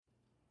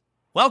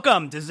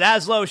Welcome to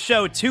Zaslow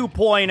Show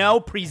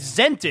 2.0,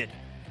 presented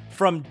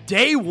from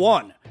day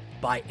one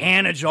by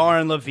Anajar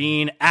and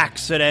Levine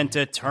Accident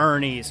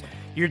Attorneys.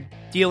 You're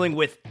dealing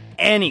with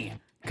any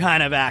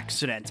kind of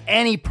accident,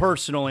 any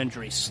personal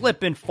injury,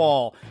 slip and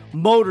fall,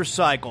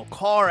 motorcycle,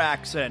 car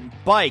accident,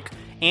 bike.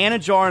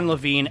 Anajar and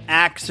Levine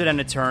Accident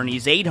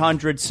Attorneys,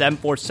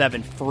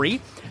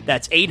 800-747-FREE.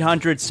 That's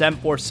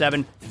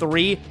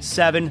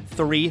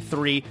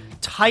 800-747-3733.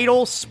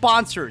 Title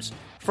sponsors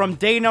from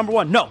day number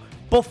one. No,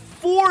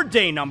 before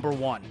day number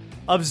one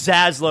of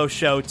Zaslow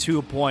Show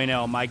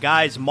 2.0. My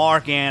guys,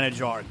 Mark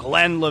Anajar,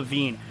 Glenn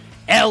Levine,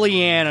 Ellie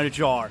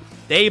Anajar.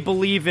 They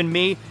believe in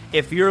me.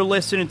 If you're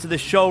listening to the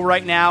show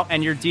right now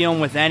and you're dealing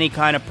with any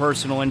kind of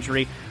personal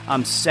injury,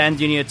 I'm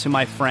sending you to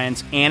my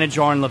friends,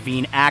 Anajar and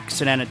Levine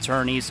Accident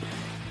Attorneys.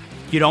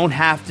 You don't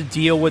have to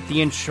deal with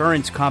the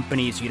insurance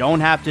companies. You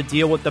don't have to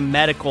deal with the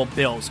medical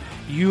bills.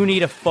 You need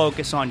to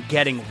focus on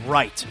getting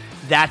right.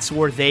 That's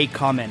where they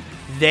come in.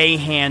 They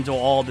handle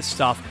all the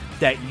stuff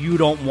that you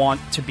don't want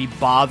to be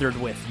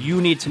bothered with. You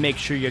need to make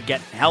sure you're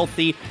getting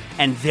healthy,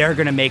 and they're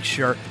going to make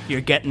sure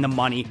you're getting the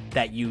money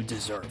that you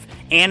deserve.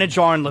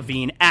 Anajar and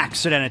Levine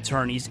Accident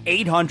Attorneys,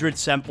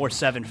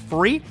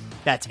 800-747-FREE.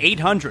 That's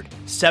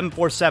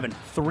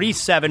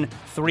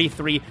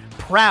 800-747-3733.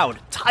 Proud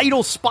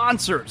title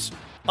sponsors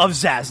of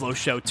Zaslow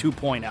Show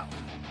 2.0.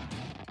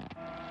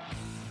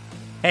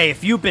 Hey,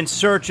 if you've been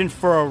searching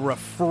for a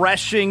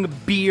refreshing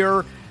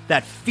beer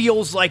that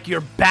feels like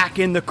you're back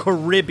in the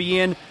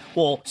Caribbean,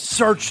 well,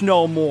 search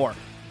no more.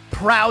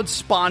 Proud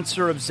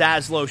sponsor of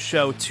Zaslow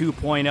Show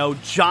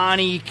 2.0,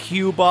 Johnny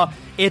Cuba.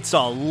 It's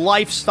a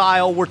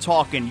lifestyle. We're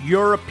talking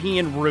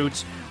European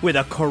roots with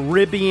a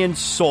Caribbean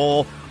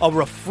soul, a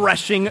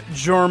refreshing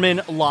German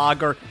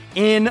lager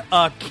in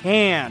a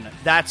can.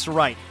 That's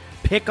right.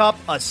 Pick up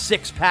a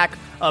six-pack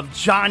of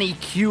Johnny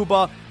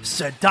Cuba,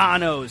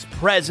 Sedanos,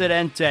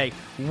 Presidente,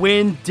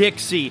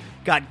 Winn-Dixie.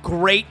 Got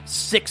great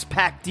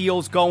six-pack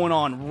deals going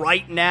on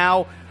right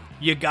now.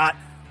 You got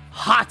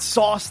hot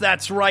sauce,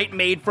 that's right,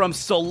 made from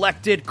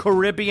selected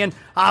Caribbean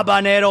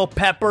habanero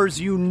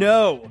peppers. You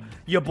know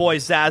your boy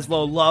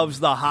Zaslow loves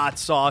the hot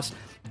sauce.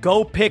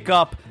 Go pick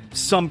up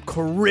some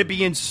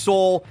Caribbean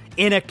soul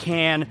in a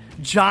can.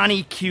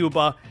 Johnny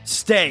Cuba,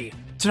 stay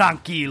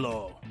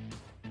tranquilo.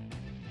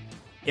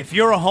 If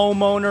you're a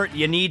homeowner,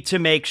 you need to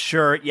make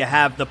sure you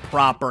have the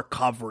proper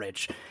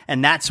coverage.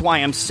 And that's why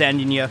I'm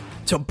sending you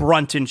to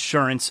Brunt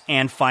Insurance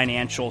and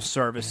Financial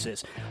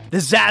Services. The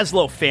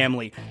Zaslow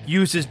family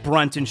uses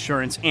Brunt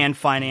Insurance and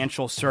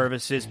Financial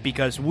Services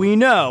because we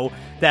know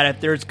that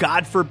if there's,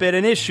 God forbid,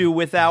 an issue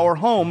with our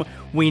home,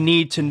 we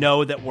need to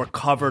know that we're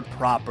covered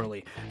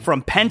properly.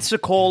 From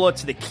Pensacola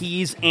to the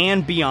Keys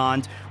and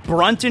beyond,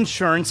 Brunt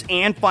Insurance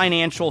and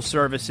Financial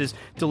Services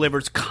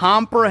delivers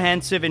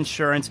comprehensive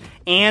insurance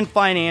and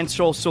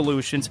financial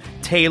solutions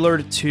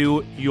tailored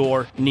to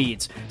your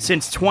needs.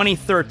 Since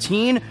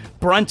 2013,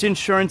 Brunt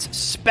Insurance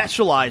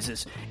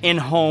specializes in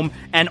home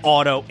and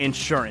auto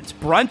insurance.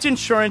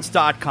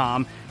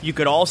 BruntInsurance.com. You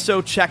could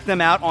also check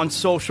them out on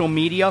social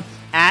media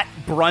at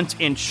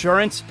Brunt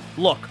Insurance.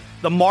 Look,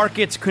 the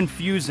market's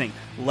confusing.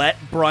 Let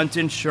Brunt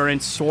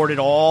Insurance sort it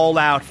all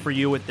out for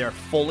you with their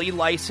fully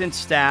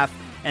licensed staff,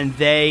 and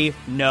they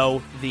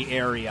know the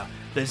area.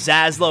 The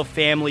Zaslow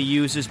family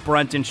uses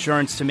Brunt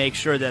Insurance to make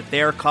sure that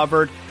they're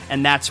covered,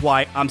 and that's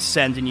why I'm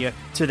sending you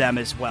to them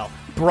as well.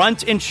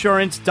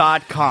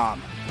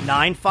 BruntInsurance.com,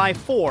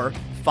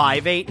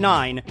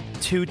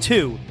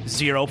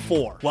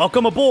 954-589-2204.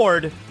 Welcome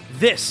aboard.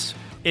 This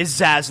is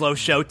Zaslow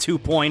Show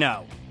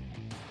 2.0.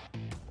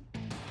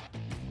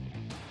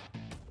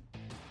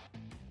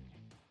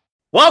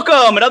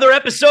 Welcome, another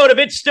episode of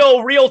It's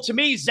Still Real to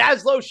Me,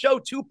 Zaslow Show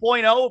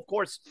 2.0. Of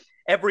course,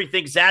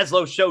 everything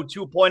Zaslow Show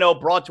 2.0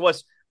 brought to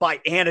us by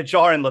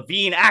Anajar and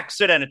Levine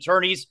Accident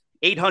Attorneys,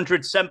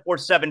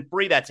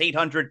 800-747-FREE. That's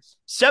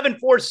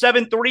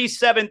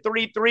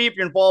 800-747-3733. If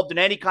you're involved in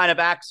any kind of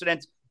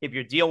accident, if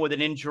you're dealing with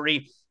an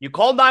injury, you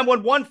call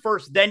 911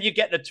 first, then you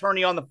get an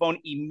attorney on the phone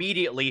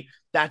immediately.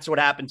 That's what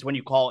happens when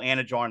you call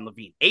Anajar and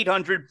Levine.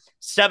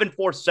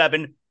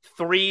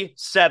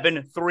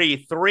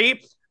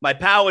 800-747-3733. My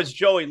pal is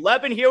Joey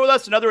Levin here with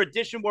us. Another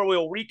edition where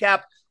we'll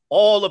recap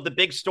all of the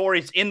big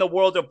stories in the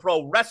world of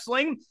pro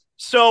wrestling.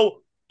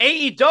 So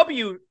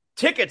AEW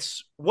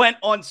tickets went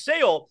on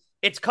sale.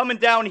 It's coming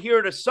down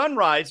here to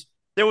Sunrise.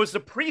 There was the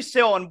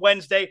pre-sale on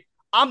Wednesday.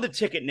 I'm the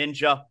ticket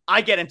ninja.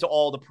 I get into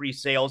all the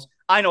pre-sales.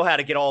 I know how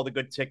to get all the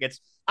good tickets.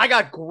 I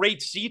got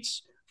great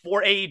seats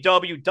for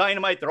AEW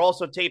Dynamite. They're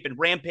also taping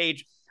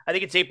Rampage. I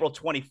think it's April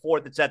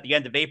 24th. It's at the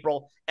end of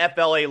April.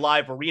 FLA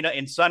Live Arena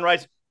in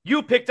Sunrise.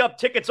 You picked up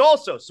tickets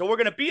also, so we're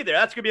going to be there.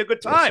 That's going to be a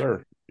good time. Yes,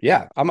 sir.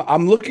 Yeah,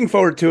 I'm looking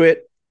forward to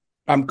it.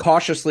 I'm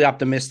cautiously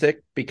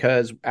optimistic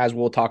because, as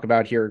we'll talk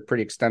about here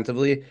pretty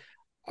extensively,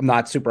 I'm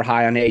not super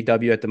high on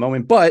AEW at the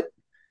moment, but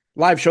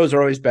live shows are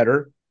always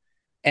better.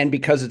 And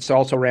because it's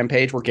also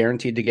Rampage, we're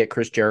guaranteed to get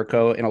Chris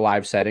Jericho in a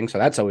live setting, so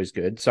that's always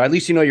good. So at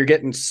least you know you're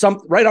getting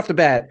some right off the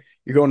bat.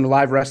 You're going to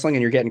live wrestling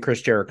and you're getting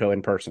Chris Jericho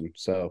in person.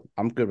 So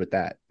I'm good with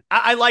that.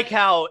 I like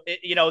how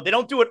they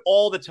don't do it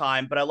all the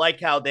time, but I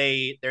like how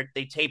they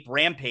tape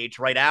Rampage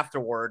right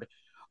afterward.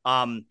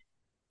 Um,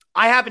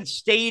 I haven't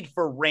stayed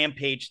for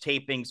Rampage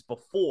tapings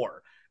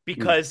before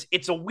because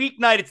it's a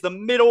weeknight. It's the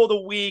middle of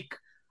the week.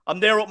 I'm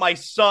there with my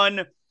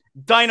son.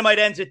 Dynamite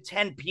ends at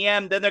 10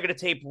 p.m. Then they're going to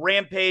tape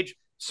Rampage.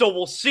 So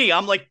we'll see.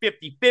 I'm like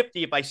 50-50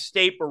 if I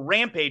stay for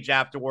Rampage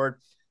afterward.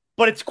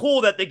 But it's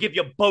cool that they give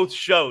you both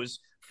shows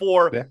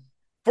for Yeah.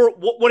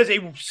 what is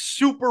a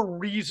super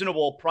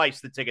reasonable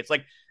price, the tickets.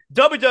 Like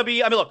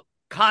WWE, I mean, look,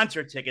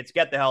 concert tickets,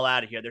 get the hell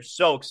out of here. They're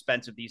so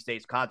expensive these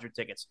days, concert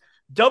tickets.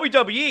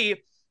 WWE,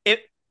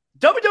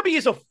 WWE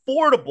is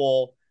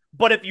affordable,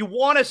 but if you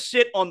want to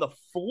sit on the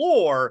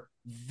floor,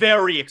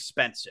 very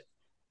expensive.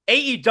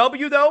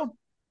 AEW, though,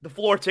 the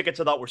floor tickets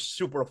I thought were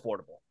super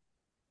affordable.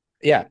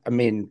 Yeah, I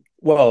mean,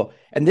 well,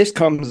 and this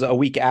comes a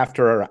week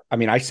after. I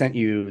mean, I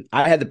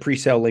had the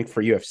pre-sale link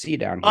for UFC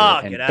down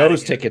here, and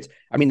those tickets.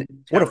 I mean,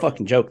 terrible. What a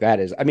fucking joke that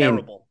is. I mean,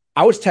 terrible.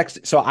 I was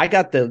texting, so I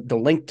got the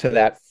link to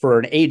that for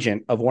an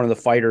agent of one of the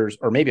fighters,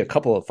 or maybe a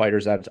couple of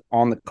fighters that's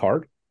on the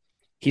card.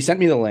 He sent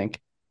me the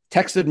link,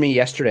 texted me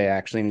yesterday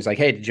actually, and he's like,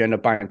 "Hey, did you end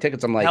up buying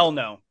tickets?" I'm like, "Hell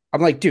no."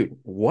 I'm like, "Dude,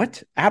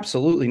 what?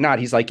 Absolutely not."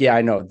 He's like, "Yeah,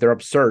 I know, they're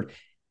absurd."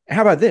 And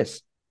how about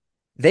this?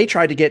 They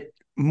tried to get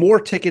more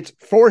tickets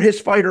for his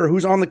fighter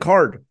who's on the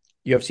card.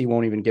 UFC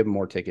won't even give him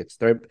more tickets.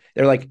 They're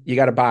like, you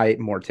got to buy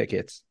more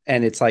tickets,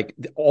 and it's like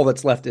all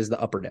that's left is the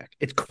upper deck.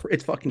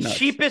 It's fucking nuts.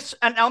 Cheapest,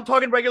 and I'm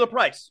talking regular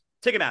price.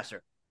 Ticketmaster,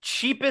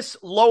 cheapest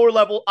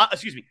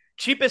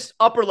cheapest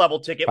upper level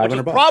ticket, which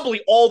is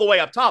probably all the way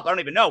up top. I don't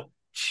even know.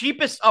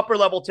 Cheapest upper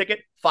level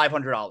ticket,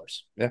 $500.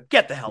 Yeah,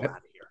 get the hell out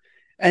of here.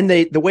 And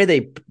the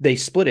way they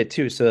split it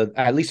too. So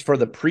at least for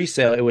the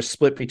pre-sale, it was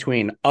split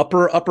between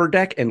upper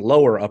deck and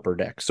lower upper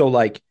deck. So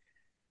like,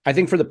 I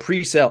think for the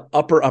pre-sale,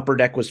 upper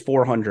deck was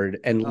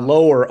 400 and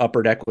lower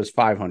upper deck was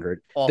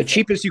 500. Awful. The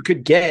cheapest you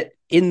could get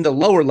in the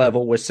lower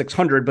level was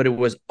 600, but it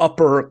was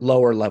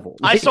lower level.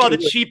 I saw the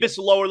cheapest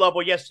lower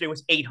level yesterday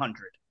was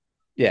 800.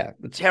 Yeah,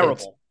 it's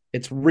terrible.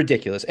 It's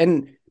ridiculous.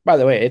 And by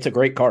the way, it's a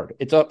great card.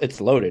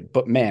 It's loaded,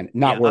 but man,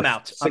 not worth.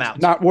 I'm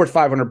out. Not worth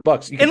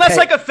 $500. Unless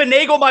I could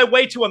finagle my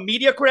way to a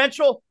media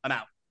credential, I'm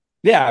out.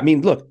 Yeah, I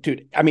mean, look,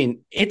 dude. I mean,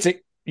 it's a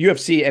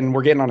UFC, and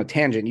we're getting on a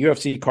tangent.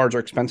 UFC cards are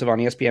expensive on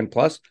ESPN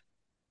Plus.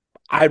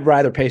 I'd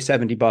rather pay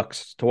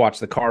 $70 to watch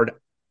the card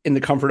in the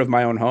comfort of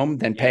my own home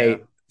than pay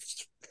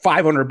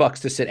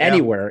 $500 to sit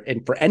anywhere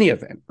and for any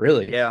event,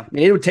 really. Yeah. I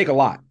mean, it would take a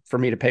lot for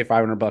me to pay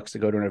 $500 to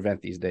go to an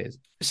event these days.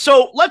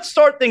 So let's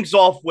start things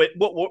off with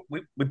what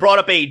we brought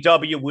up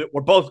AEW.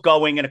 We're both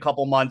going in a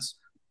couple months.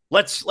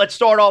 Let's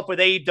start off with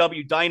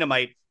AEW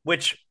Dynamite,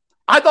 which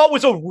I thought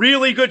was a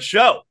really good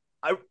show.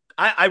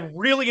 I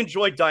really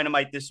enjoyed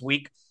Dynamite this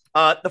week.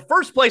 The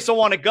first place I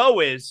want to go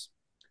is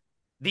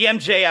the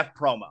MJF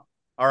promo.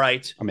 All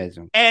right.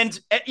 Amazing. And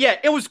yeah,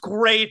 it was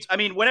great. I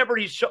mean, whenever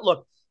he's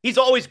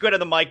always good at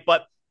the mic,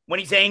 but when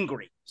he's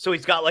angry, so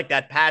he's got like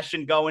that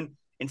passion going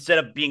instead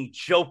of being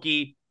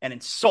jokey and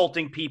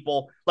insulting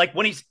people. Like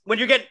when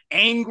you're getting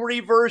angry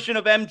version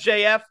of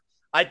MJF,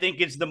 I think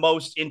is the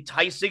most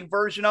enticing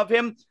version of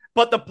him.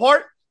 But the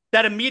part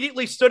that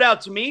immediately stood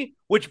out to me,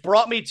 which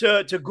brought me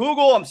to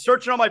Google, I'm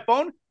searching on my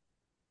phone.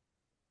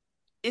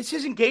 Is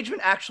his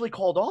engagement actually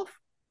called off?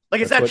 Like,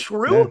 is that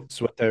true?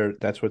 Yeah,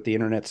 that's what the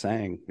internet's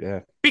saying.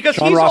 Yeah. Because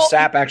Sean Ross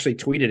Sapp actually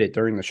tweeted it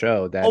during the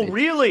show.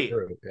 Really?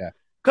 True. Yeah.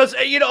 Because,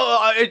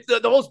 it's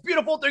the most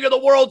beautiful thing in the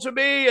world to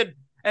me.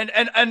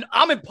 And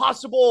I'm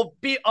impossible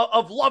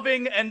of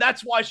loving. And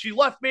that's why she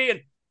left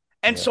me.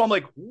 And so I'm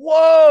like,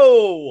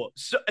 whoa.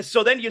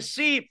 So then you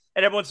see,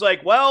 and everyone's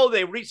like, well,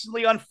 they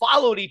recently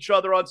unfollowed each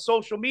other on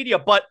social media.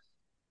 But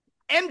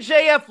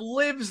MJF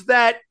lives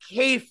that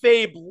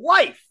kayfabe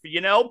life,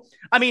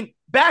 I mean,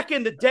 back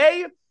in the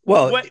day.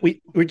 Well,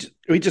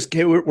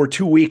 we're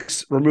 2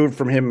 weeks removed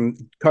from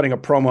him cutting a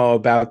promo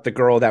about the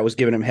girl that was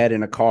giving him head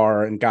in a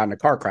car and got in a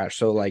car crash.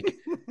 So like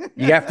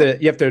you have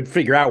to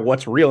figure out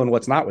what's real and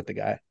what's not with the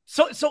guy.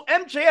 So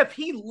MJF,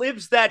 he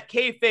lives that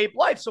kayfabe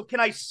life. So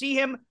can I see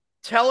him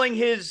telling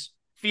his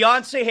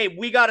fiance, "Hey,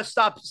 we got to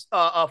stop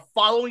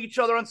following each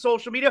other on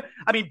social media"?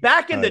 I mean,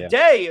 back in the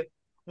day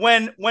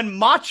when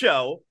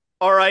Macho,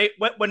 all right,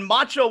 when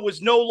Macho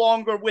was no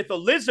longer with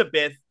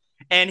Elizabeth.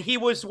 And he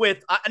was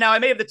with, now I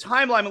may have the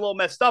timeline a little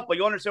messed up, but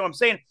you understand what I'm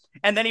saying.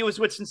 And then he was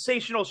with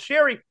Sensational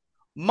Sherry.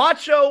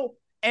 Macho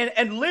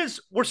and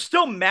Liz were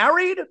still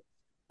married,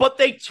 but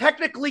they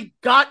technically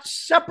got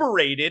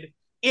separated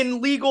in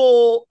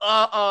legal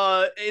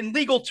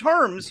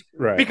terms,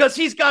 right? Because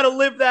he's got to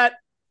live that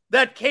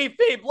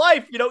kayfabe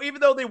life,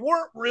 even though they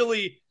weren't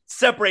really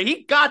separated.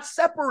 He got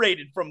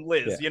separated from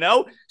Liz,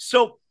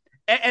 So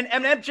and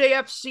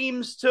MJF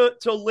seems to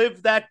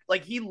live that,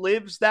 like he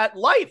lives that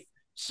life.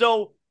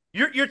 So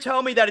You're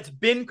telling me that it's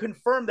been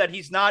confirmed that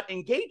he's not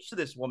engaged to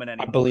this woman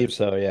anymore? I believe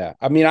so, yeah.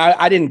 I mean,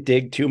 I didn't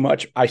dig too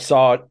much. I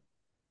saw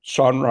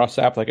Sean Ross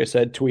Sapp, like I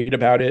said, tweet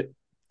about it,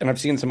 and I've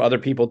seen some other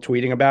people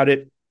tweeting about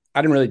it.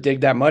 I didn't really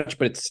dig that much,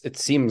 but it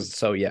seems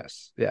so.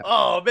 Yes, yeah.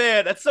 Oh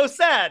man, that's so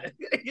sad.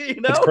 You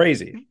It's know?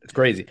 crazy. It's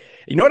crazy.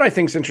 You know what I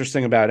think is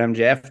interesting about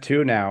MJF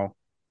too now?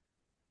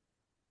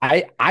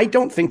 I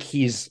don't think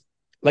he's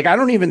like I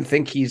don't even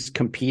think he's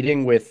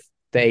competing with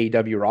the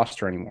AEW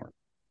roster anymore.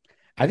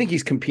 I think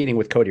he's competing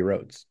with Cody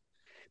Rhodes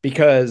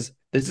because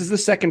this is the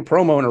second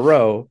promo in a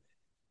row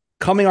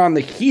coming on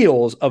the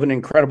heels of an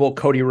incredible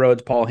Cody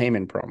Rhodes Paul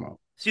Heyman promo.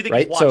 So you think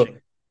right? he's watching?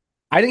 So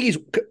I think he's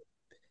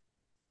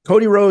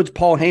Cody Rhodes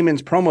Paul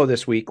Heyman's promo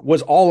this week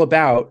was all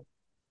about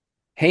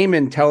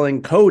Heyman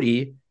telling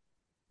Cody,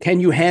 can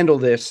you handle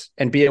this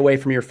and be away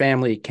from your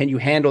family? Can you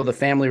handle the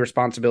family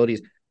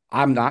responsibilities?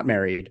 I'm not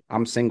married.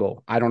 I'm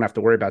single. I don't have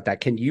to worry about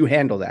that. Can you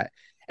handle that?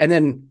 And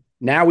then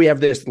now we have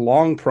this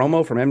long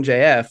promo from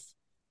MJF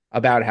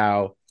about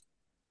how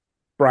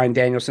Bryan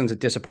Danielson's a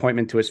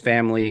disappointment to his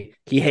family.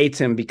 He hates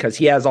him because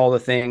he has all the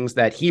things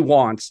that he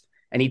wants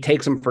and he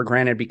takes them for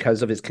granted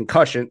because of his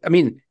concussion. I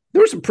mean,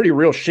 there was some pretty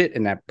real shit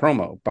in that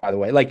promo, by the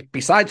way. Like,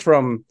 besides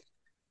from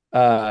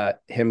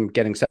him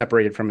getting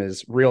separated from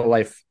his real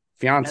life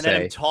fiance, and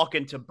then him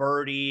talking to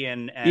Birdie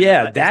and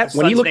yeah, that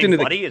when he looked into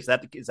Buddy, is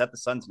that the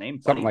son's name?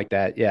 Buddy? Something like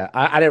that. Yeah,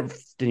 I didn't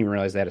even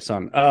realize they had a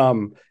son.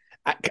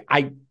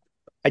 I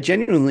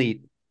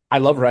genuinely I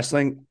love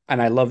wrestling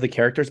and I love the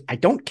characters. I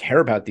don't care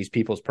about these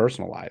people's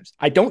personal lives.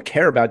 I don't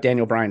care about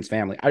Daniel Bryan's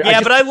family. But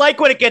I like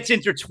when it gets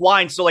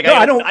intertwined. So like, no,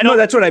 I don't. No,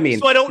 that's what I mean.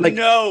 So I don't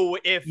know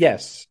if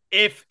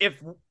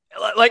if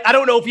like I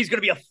don't know if he's going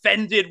to be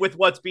offended with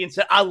what's being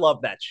said. I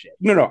love that shit.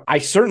 No, I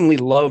certainly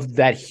love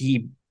that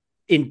he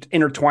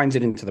intertwines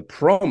it into the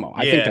promo.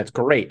 I think that's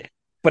great.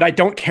 But I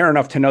don't care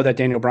enough to know that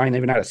Daniel Bryan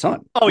even had a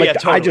son. Oh, like, yeah,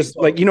 totally. I just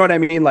like, you know what I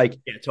mean? Like,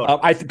 yeah,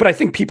 totally. But I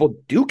think people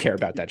do care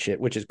about that shit,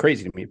 which is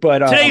crazy to me.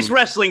 But today's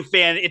wrestling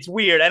fan, it's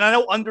weird. And I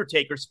know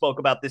Undertaker spoke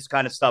about this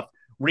kind of stuff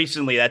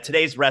recently, that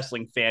today's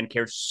wrestling fan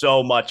cares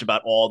so much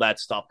about all that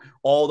stuff,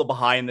 all the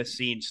behind the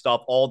scenes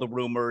stuff, all the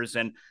rumors.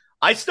 And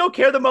I still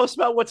care the most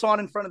about what's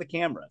on in front of the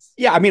cameras.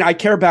 Yeah, I mean, I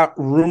care about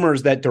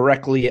rumors that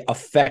directly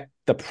affect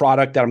the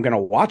product that I'm going to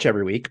watch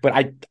every week. But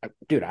I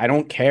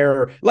don't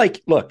care.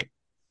 Like, look,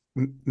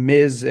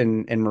 Miz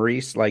and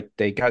Maurice, like,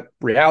 they got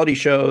reality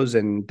shows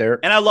and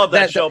I love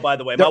that show, by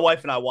the way. My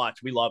wife and I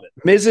watch. We love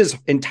it. Miz's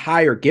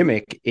entire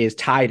gimmick is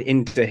tied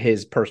into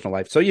his personal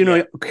life. So,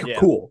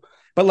 cool.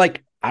 But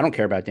like, I don't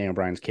care about Daniel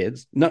Bryan's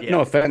kids. No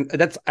offense.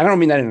 I don't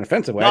mean that in an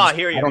offensive way.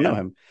 I don't know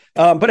him.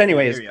 But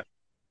anyways,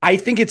 I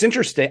think it's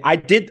interesting.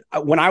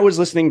 When I was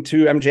listening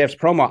to MJF's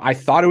promo, I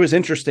thought it was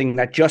interesting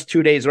that just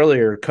 2 days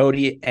earlier,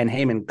 Cody and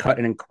Heyman cut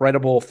an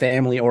incredible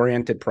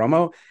family-oriented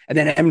promo, and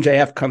then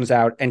MJF comes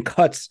out and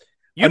cuts.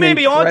 You may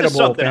be onto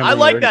something. I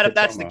like that if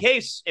that's the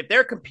case. If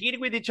they're competing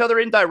with each other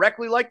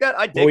indirectly like that,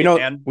 I dig it,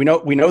 man. We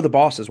know the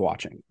boss is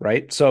watching,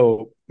 right?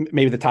 So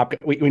maybe the top.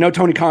 We know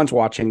Tony Khan's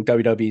watching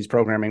WWE's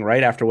programming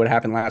right after what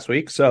happened last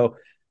week. So,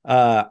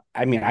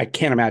 I mean, I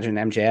can't imagine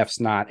MJF's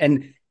not.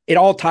 And it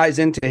all ties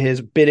into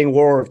his bidding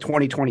war of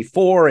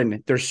 2024.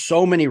 And there's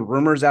so many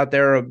rumors out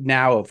there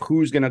now of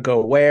who's going to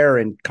go where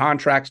and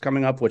contracts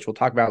coming up, which we'll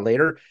talk about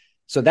later.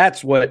 So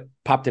that's what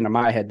popped into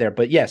my head there.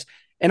 But yes,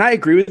 and I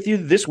agree with you.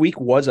 This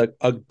week was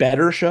a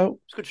better show.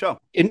 It's a good show.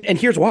 And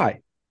here's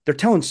why. They're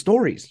telling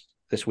stories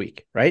this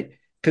week, right?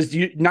 Because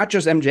you not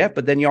just MJF,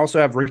 but then you also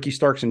have Ricky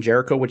Starks and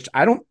Jericho, which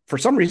for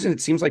some reason,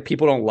 it seems like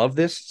people don't love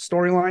this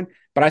storyline.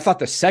 But I thought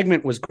the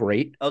segment was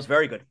great. That was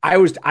very good. I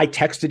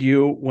texted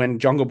you when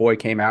Jungle Boy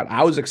came out.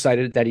 I was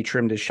excited that he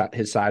trimmed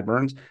his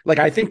sideburns. Like,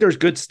 I think there's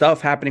good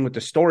stuff happening with the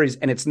stories,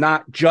 and it's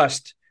not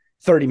just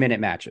 30-minute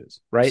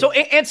matches, right? So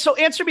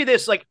answer me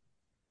this: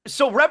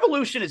 so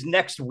Revolution is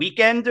next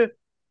weekend.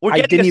 I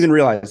didn't even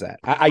realize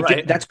that. I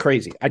did. That's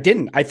crazy. I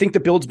didn't. I think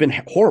the build's been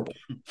horrible.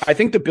 I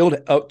think the build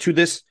to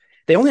this.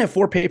 They only have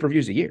 4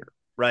 pay-per-views a year.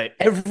 Right.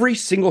 Every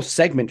single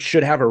segment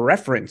should have a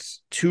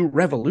reference to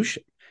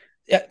Revolution.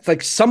 It's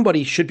like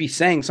somebody should be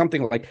saying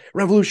something like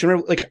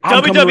Revolution. Like,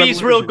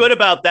 WWE's real good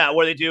about that,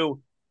 where they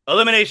do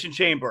Elimination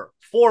Chamber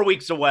 4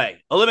 weeks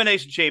away,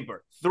 Elimination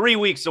Chamber 3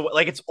 weeks away.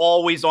 Like, it's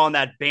always on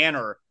that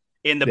banner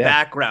in the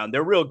background.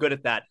 They're real good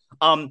at that.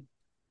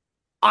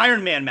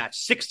 Iron Man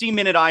match,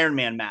 60-minute Iron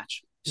Man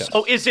match. Yes.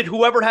 So is it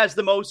whoever has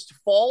the most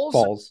falls?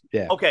 Falls,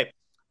 yeah. Okay.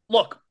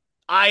 Look,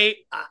 I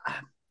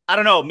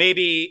don't know.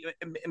 Maybe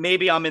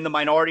I'm in the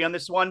minority on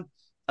this one.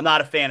 I'm not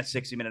a fan of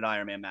 60-minute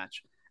Iron Man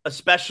match,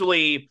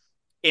 especially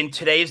in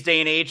today's day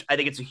and age. I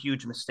think it's a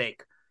huge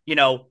mistake.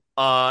 Young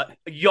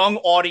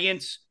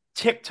audience,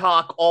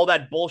 TikTok, all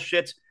that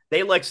bullshit.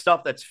 They like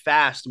stuff that's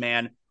fast,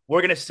 man. We're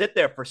going to sit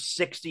there for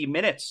 60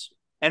 minutes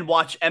and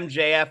watch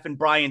MJF and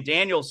Bryan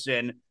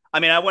Danielson.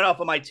 I mean, I went off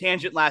on my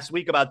tangent last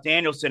week about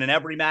Danielson, and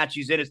every match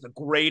he's in is the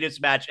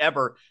greatest match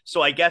ever.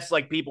 So I guess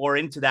like people are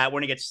into that. We're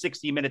going to get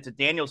 60 minutes of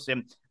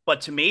Danielson.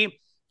 But to me,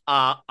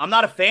 I'm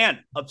not a fan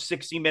of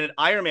 60-minute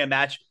Iron Man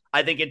match.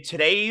 I think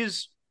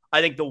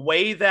the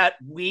way that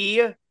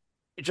we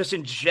just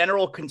in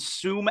general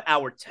consume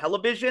our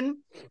television,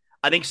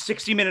 I think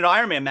 60-minute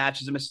Iron Man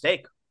match is a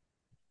mistake.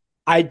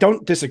 I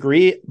don't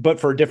disagree, but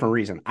for a different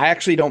reason. I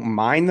actually don't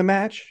mind the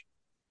match,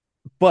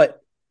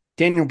 but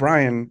Daniel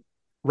Bryan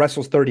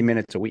wrestles 30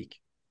 minutes a week.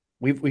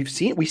 We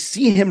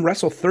see him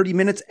wrestle 30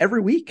 minutes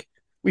every week.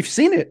 We've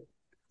seen it.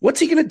 What's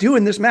he going to do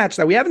in this match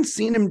that we haven't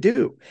seen him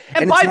do?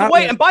 And by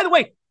the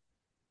way,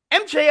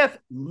 MJF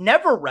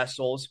never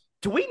wrestles.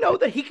 Do we know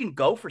that he can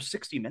go for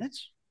 60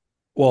 minutes?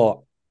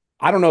 Well,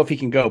 I don't know if he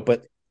can go,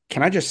 but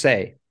can I just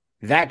say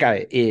that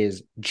guy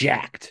is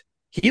jacked.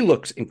 He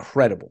looks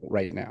incredible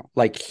right now.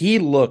 Like he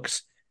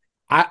looks,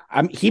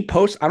 he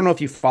posts, I don't know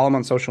if you follow him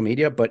on social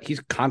media, but he's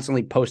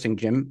constantly posting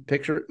gym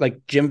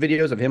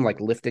videos of him like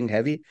lifting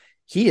heavy.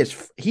 He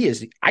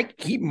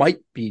might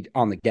be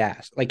on the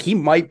gas. Like he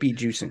might be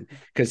juicing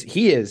because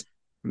he is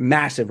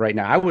massive right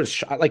now. I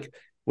was like,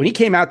 when he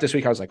came out this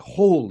week, I was like,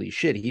 holy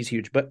shit, he's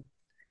huge. But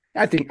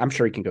I'm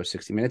sure he can go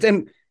 60 minutes.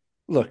 And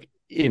look,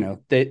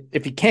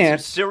 if he can't,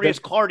 serious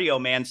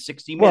cardio, man,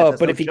 60 minutes. Well,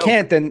 but if he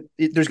can't, then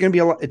there's going to be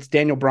a lot. It's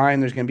Daniel Bryan.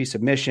 There's going to be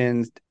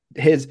submissions.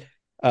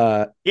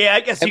 I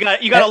guess you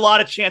got a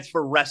lot of chance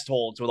for rest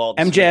holds with all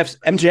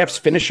MJF's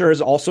finisher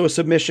is also a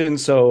submission.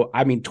 So,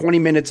 I mean, 20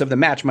 minutes of the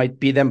match might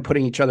be them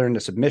putting each other into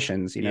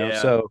submissions,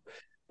 So,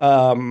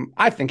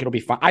 I think it'll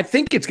be fun. I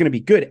think it's going to be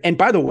good. And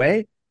by the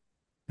way,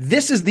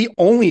 this is the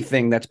only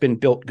thing that's been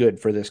built good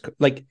for this.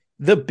 Like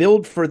the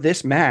build for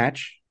this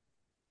match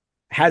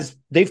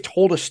they've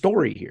told a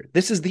story here.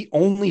 This is the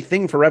only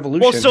thing for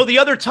Revolution. Well, so the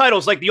other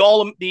titles, like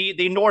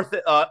the North,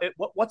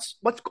 what's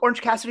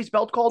Orange Cassidy's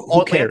belt called?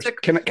 Who cares?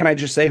 Can I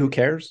just say who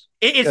cares?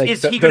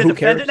 Is he going to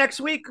defend it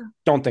next week?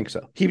 Don't think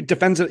so. He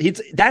defends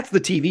it. That's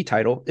the TV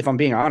title. If I'm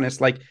being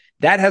honest, like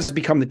that has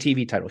become the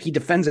TV title. He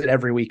defends it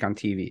every week on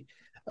TV.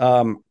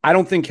 I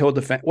don't think he'll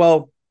defend.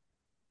 Well,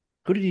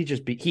 who did he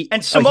just beat?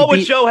 Samoa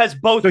Joe has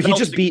both. So he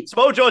just beat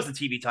Samoa Joe has the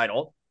TV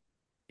title.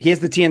 He has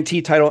the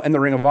TNT title and the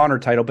Ring of Honor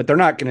title, but they're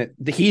not going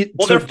to.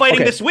 They're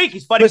fighting this week.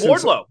 He's fighting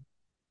Wardlow. Right?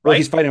 Well,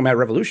 he's fighting him at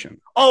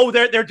Revolution. Oh,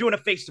 they're doing a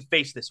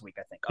face-to-face this week,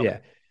 I think. Okay. Yeah.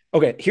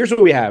 Okay, here's what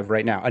we have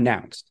right now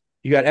announced.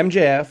 You got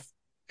MJF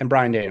and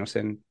Bryan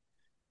Danielson.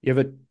 You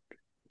have a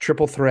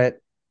triple threat,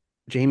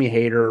 Jamie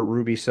Hayter,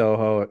 Ruby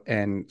Soho,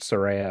 and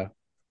Saraya.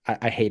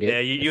 I hate it. Yeah,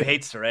 you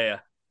hate Saraya.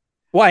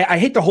 Why? I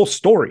hate the whole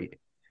story.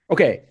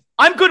 Okay.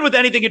 I'm good with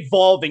anything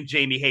involving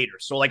Jamie Hayter.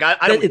 So, like, I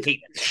don't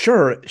hate it.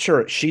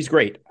 Sure. She's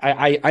great.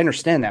 I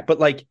understand that. But,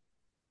 like,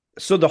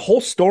 so the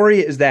whole story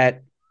is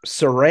that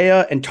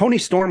Saraya and Toni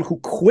Storm, who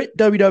quit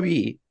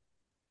WWE,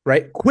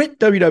 right? Quit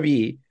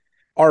WWE,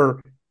 are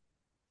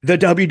the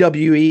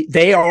WWE.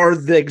 They are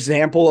the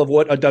example of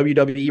what a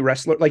WWE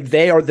wrestler, like,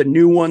 they are the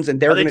new ones.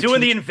 And are they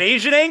doing the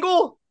invasion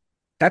angle?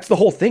 That's the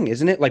whole thing,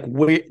 isn't it? Like,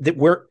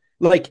 we're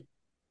like,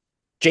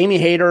 Jamie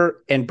Hayter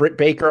and Britt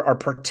Baker are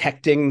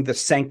protecting the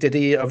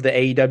sanctity of the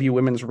AEW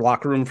women's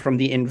locker room from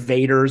the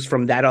invaders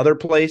from that other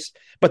place.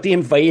 But the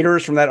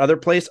invaders from that other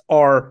place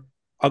are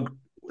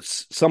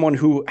someone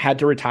who had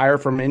to retire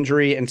from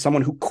injury and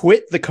someone who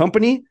quit the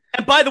company.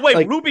 And by the way,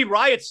 like, Ruby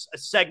Riot's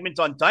segment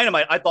on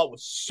Dynamite I thought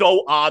was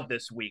so odd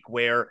this week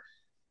where,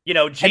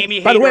 Jamie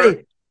Hayter... By the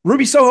way,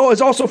 Ruby Soho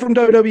is also from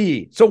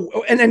WWE.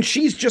 So, and then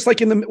she's just like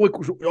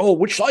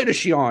which side is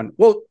she on?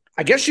 Well,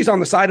 I guess she's on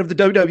the side of the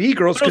WWE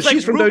girls because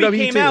she's from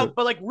WWE too.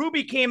 But like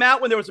Ruby came out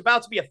when there was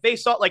about to be a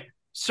face-off. Like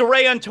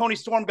Saraya and Toni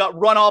Storm got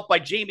run off by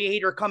Jamie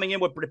Hayter coming in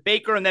with Britt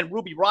Baker, and then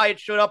Ruby Riot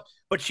showed up,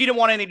 but she didn't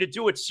want anything to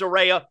do with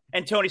Saraya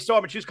and Toni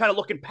Storm, and she was kind of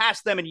looking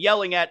past them and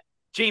yelling at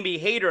Jamie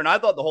Hayter, and I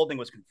thought the whole thing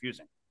was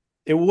confusing.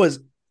 It was.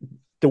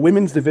 The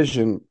women's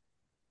division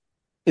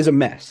is a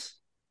mess.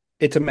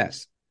 It's a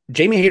mess.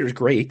 Jamie Hayter's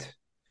great,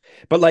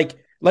 but like,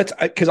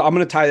 because I'm going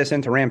to tie this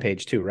into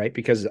Rampage too, right?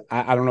 Because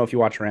I don't know if you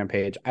watch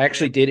Rampage. I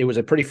actually did. It was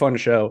a pretty fun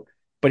show.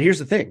 But here's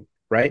the thing,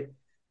 right?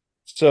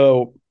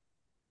 So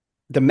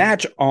the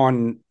match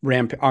on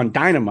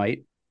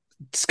Dynamite,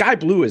 Sky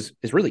Blue is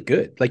really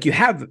good. Like they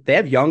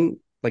have young,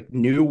 like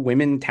new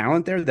women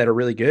talent there that are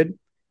really good.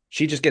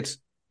 She just gets,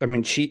 I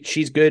mean,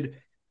 she's good,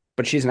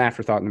 but she's an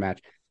afterthought in the match.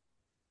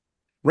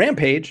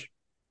 Rampage,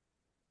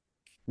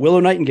 Willow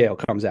Nightingale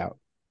comes out.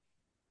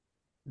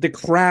 The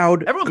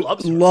crowd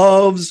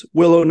loves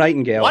Willow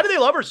Nightingale. Why do they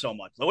love her so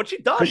much? What's she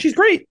done? Because she's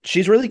great.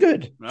 She's really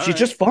good. She's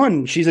just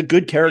fun. She's a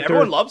good character.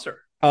 Everyone loves her.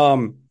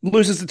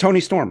 Loses to Toni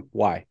Storm.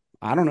 Why?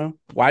 I don't know.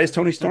 Why does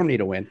Toni Storm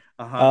need a win?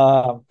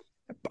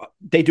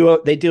 They do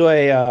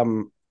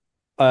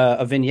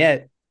a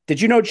vignette.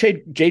 Did you know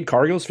Jade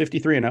Cargill's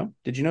 53-0?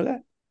 Did you know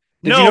that?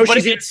 But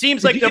it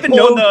seems like they're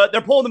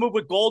pulling the move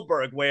with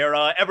Goldberg, where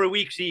every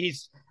week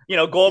he's.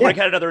 Goldberg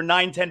had another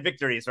 9-10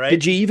 victories, right?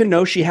 Did you even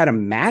know she had a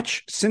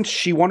match since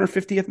she won her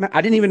 50th match?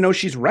 I didn't even know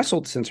she's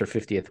wrestled since her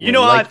 50th win. You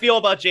know how I feel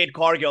about Jade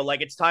Cargill.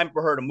 Like, it's time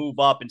for her to move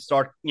up and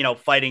start,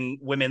 fighting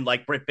women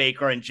like Britt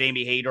Baker and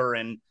Jamie Hayter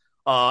and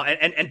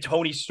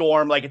Toni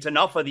Storm. Like, it's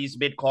enough of these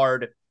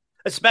mid-card,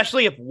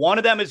 especially if one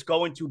of them is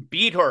going to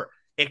beat her.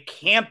 It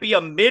can't be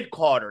a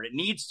mid-carder. It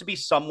needs to be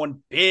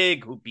someone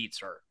big who beats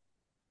her.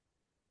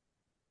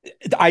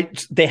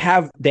 They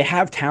have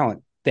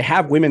talent. They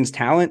have women's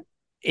talent.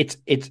 It's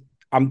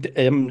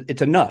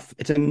enough.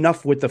 It's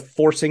enough with the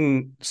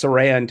forcing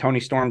Saraya and Toni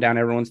Storm down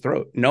everyone's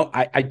throat. No,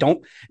 I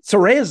don't.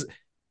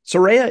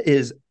 Saraya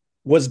is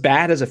was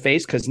bad as a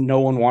face because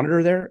no one wanted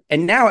her there.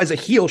 And now as a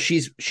heel,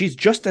 she's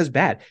just as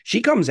bad.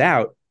 She comes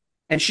out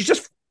and she's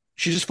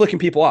just flicking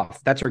people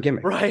off. That's her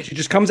gimmick. Right. She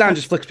just comes out and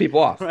just flicks people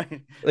off.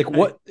 Right. Like,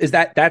 what is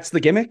that? That's the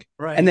gimmick.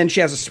 Right. And then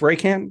she has a spray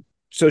can.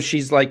 So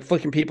she's like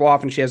flicking people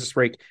off and she has a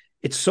spray.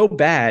 It's so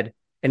bad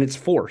and it's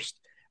forced.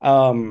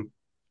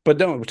 But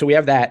no, so we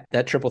have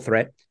that triple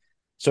threat.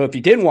 So if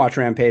you didn't watch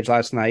Rampage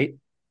last night,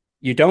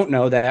 you don't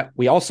know that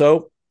we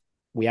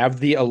have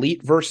the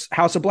Elite versus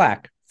House of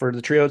Black for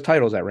the trio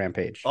titles at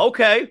Rampage.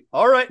 Okay.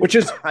 All right. Which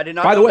is, I did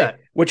not by the know way, that.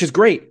 which is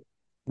great.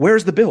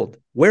 Where's the build?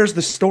 Where's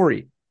the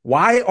story?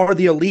 Why are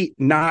the Elite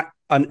not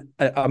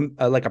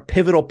like a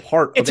pivotal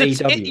part of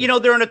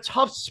AEW? They're in a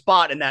tough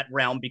spot in that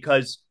realm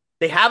because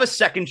they have a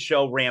second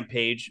show,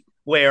 Rampage,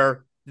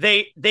 where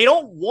they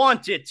don't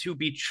want it to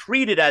be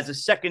treated as a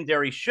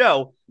secondary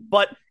show,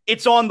 but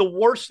it's on the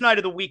worst night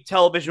of the week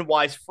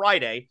television-wise,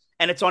 Friday,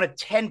 and it's on at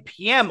 10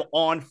 p.m.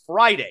 on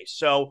Friday.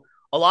 So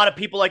a lot of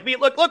people like me,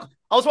 look,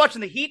 I was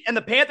watching the Heat and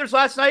the Panthers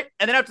last night,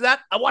 and then after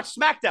that, I watched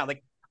SmackDown.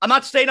 Like, I'm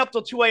not staying up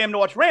till 2 a.m. to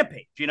watch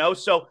Rampage,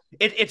 So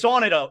it's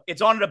on at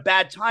a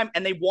bad time,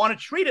 and they want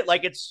to treat it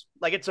like it's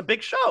a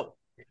big show.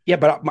 Yeah,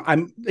 but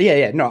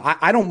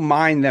I don't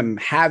mind them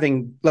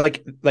having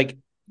like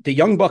the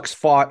Young Bucks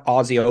fought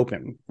Aussie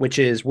Open, which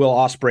is Will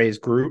Ospreay's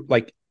group,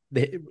 like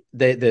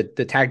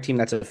the tag team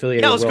that's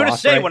affiliated. Yeah, I was going to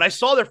say when I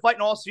saw they're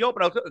fighting Aussie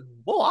Open, I was like,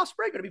 Will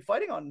Ospreay going to be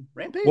fighting on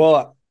Rampage?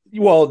 Well,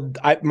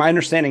 my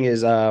understanding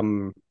is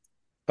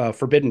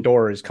Forbidden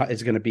Door is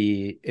going to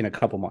be in a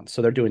couple months,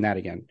 so they're doing that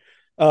again.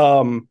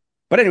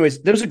 But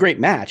anyways, there was a great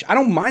match. I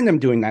don't mind them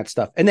doing that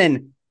stuff, and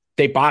then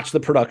they botch the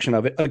production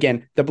of it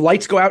again. The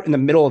lights go out in the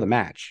middle of the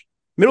match.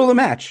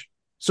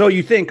 So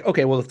you think,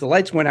 okay, well, if the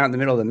lights went out in the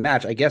middle of the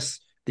match, I guess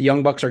the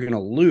Young Bucks are going to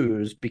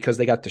lose because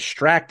they got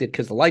distracted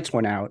because the lights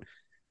went out.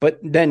 But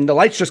then the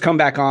lights just come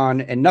back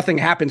on and nothing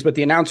happens. But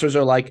the announcers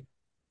are like,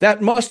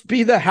 that must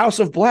be the House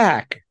of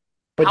Black.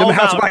 But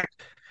House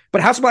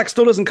of Black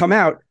still doesn't come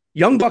out.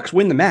 Young Bucks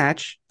win the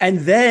match. And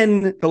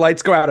then the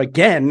lights go out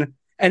again.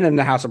 And then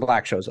the House of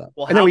Black shows up.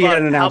 Well, and then we get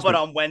an announcement.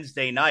 How about on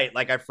Wednesday night?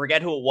 Like, I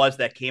forget who it was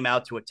that came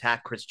out to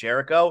attack Chris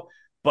Jericho,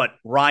 but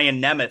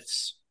Ryan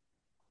Nemeth's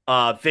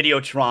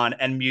Videotron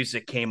and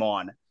music came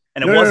on.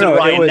 And it wasn't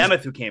Ryan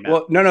Nemeth who came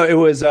out. Well,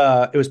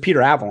 it was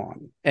Peter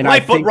Avalon. And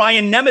but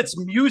Ryan Nemeth's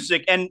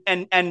music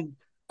and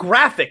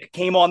graphic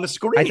came on the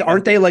screen.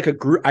 Aren't they like a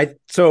group?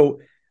 So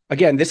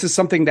again, this is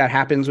something that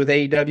happens with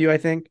AEW. I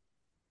think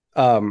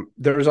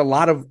there's a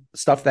lot of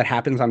stuff that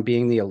happens on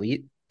Being the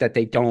Elite that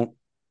they don't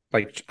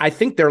like. I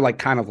think they're like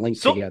kind of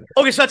linked together.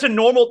 Okay, so that's a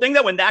normal thing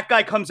that when that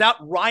guy comes out,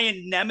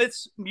 Ryan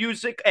Nemeth's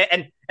music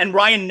and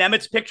Ryan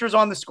Nemeth's pictures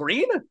on the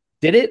screen.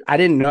 Did it? I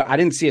didn't know. I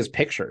didn't see his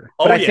picture,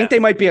 but I think they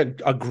might be a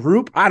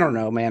group. I don't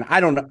know, man. I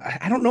don't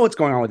know what's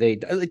going on with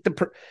AEW. Like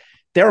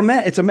they're a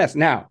mess. It's a mess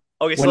now.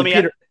 Okay, so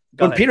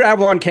when Peter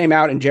Avalon came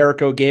out and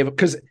Jericho gave,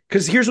 because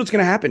here's what's going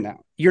to happen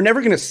now. You're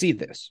never going to see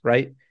this,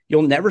 right?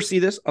 You'll never see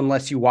this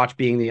unless you watch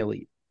Being the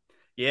Elite.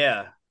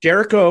 Yeah.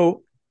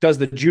 Jericho does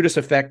the Judas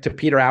effect to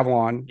Peter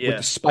Avalon with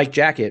the spike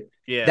jacket.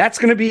 Yeah. That's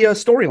going to be a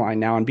storyline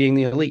now on Being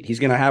the Elite. He's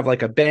going to have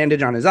like a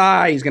bandage on his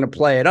eye. He's going to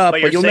play it up.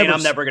 But you're saying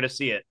I'm never going to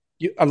see it.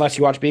 Unless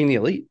you watch Being the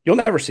Elite, you'll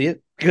never see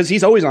it because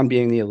he's always on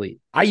Being the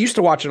Elite. I used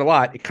to watch it a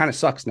lot. It kind of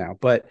sucks now,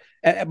 but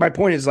my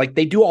point is like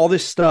they do all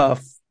this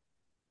stuff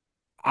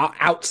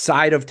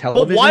outside of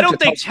television. But why don't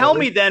they tell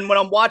me then when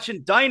I'm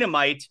watching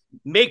Dynamite,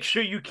 make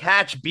sure you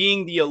catch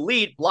Being the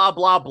Elite, blah,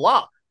 blah,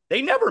 blah.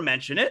 They never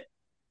mention it.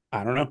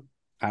 I don't know.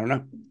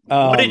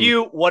 What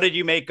did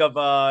you make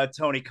of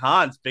Tony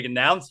Khan's big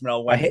announcement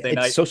on Wednesday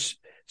night? So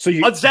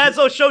you on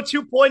Zaslow Show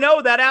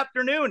 2.0 that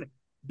afternoon.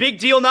 Big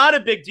deal, not a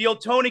big deal.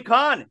 Tony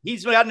Khan,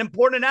 he's got an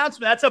important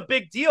announcement. That's a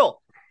big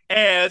deal.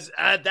 As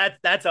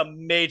that's a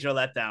major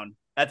letdown.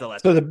 That's a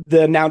letdown. So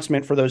the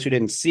announcement for those who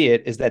didn't see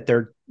it is that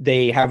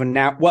they have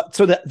announced what.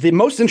 So the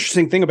most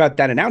interesting thing about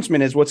that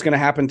announcement is what's going to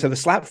happen to the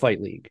Slap Fight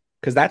League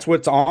because that's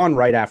what's on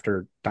right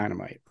after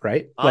Dynamite,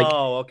 right?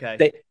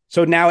 Okay.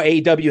 So now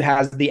AEW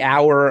has the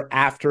hour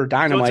after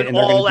Dynamite. So it's an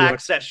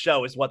all-access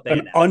show is what they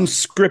announced.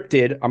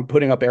 Unscripted, I'm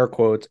putting up air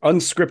quotes,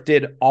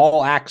 unscripted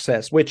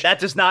all-access, which... That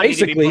does not need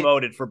to be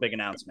promoted for a big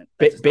announcement.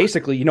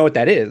 Basically, you know what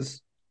that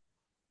is?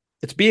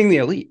 It's Being the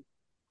Elite.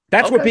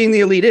 That's what Being the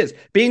Elite is.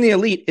 Being the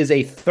Elite is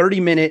a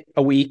 30-minute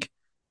a week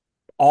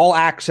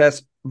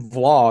all-access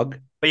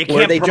vlog. But you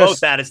can't promote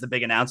that as the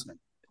big announcement.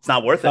 It's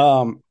not worth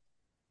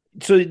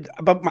it.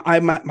 But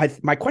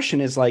my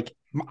question is like,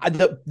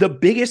 the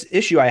biggest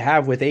issue I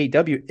have with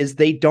AEW is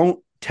they don't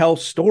tell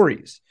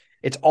stories.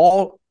 It's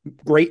all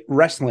great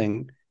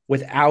wrestling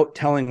without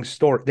telling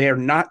story. They are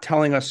not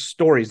telling us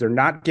stories. They're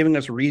not giving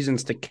us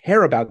reasons to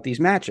care about these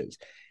matches.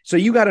 So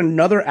you got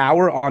another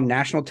hour on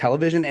national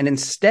television, and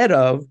instead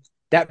of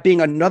that being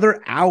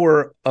another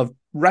hour of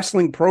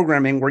wrestling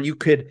programming where you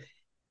could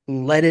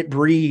let it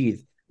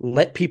breathe,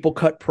 let people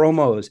cut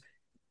promos,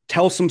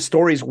 tell some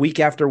stories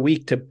week after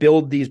week to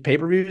build these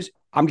pay-per-views,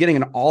 I'm getting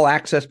an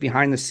all-access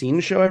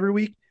behind-the-scenes show every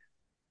week.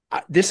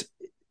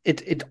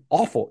 It's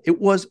awful.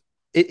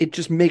 It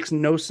just makes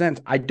no sense.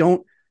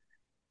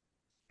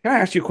 Can I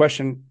ask you a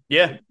question?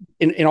 Yeah.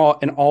 In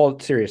all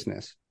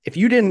seriousness, if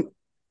you didn't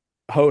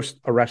host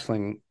a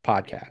wrestling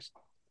podcast,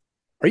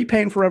 are you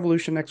paying for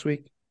Revolution next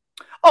week?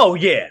 Oh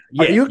yeah,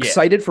 Are yeah, you yeah.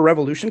 excited for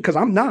Revolution? Because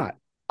I'm not.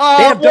 They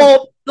have done.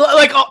 Well,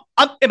 like,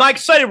 am I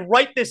excited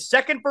right this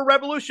second for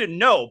Revolution?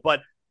 No,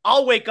 but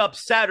I'll wake up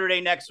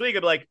Saturday next week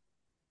and be like,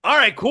 all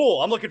right,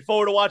 cool. I'm looking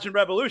forward to watching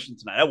Revolution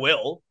tonight. I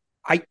will.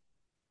 I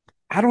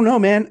don't know,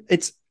 man.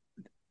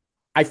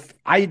 I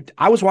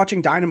was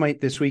watching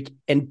Dynamite this week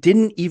and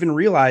didn't even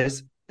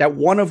realize that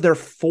one of their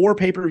 4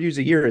 pay-per-views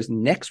a year is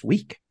next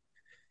week.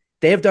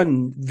 They have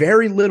done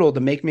very little to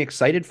make me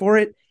excited for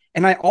it.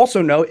 And I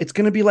also know it's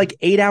going to be like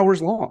 8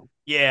 hours long.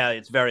 Yeah,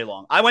 it's very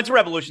long. I went to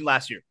Revolution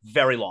last year.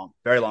 Very long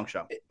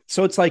show.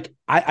 So it's like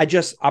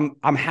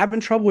I'm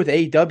having trouble with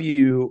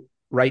AEW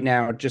right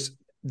now. Just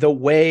the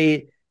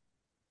way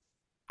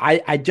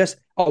I just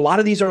a lot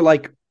of these are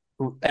like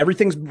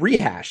everything's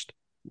rehashed.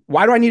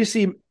 Why do I need to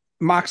see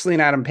Moxley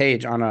and Adam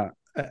Page on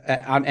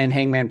and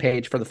Hangman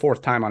Page for the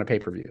 4th time on a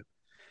pay-per-view?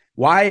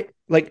 Why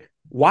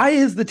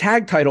is the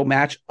tag title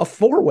match a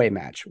 4-way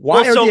match?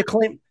 Why are the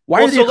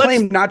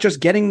Acclaim not just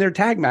getting their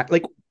tag match?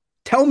 Like,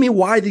 tell me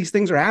why these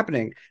things are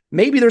happening.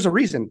 Maybe there's a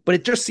reason, but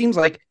it just seems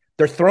like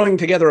they're throwing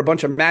together a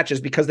bunch of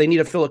matches because they need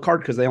to fill a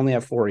card because they only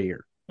have 4 a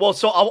year. Well,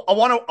 so I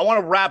want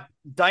to wrap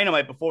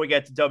Dynamite before we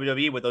get to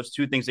WWE with those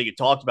 2 things that you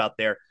talked about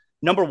there.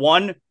 Number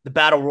 1, the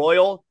Battle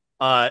Royal.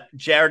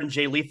 Jared and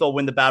Jay Lethal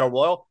win the Battle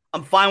Royal.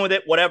 I'm fine with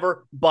it,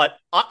 whatever. But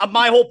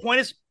my whole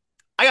point is,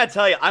 I got to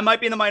tell you, I might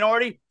be in the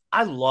minority.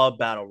 I love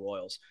Battle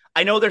Royals.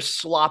 I know they're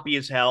sloppy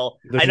as hell.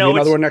 There's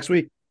another one next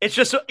week. It's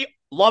just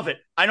love it.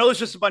 I know there's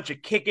just a bunch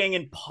of kicking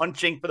and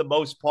punching for the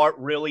most part,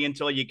 really,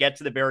 until you get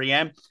to the very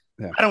end.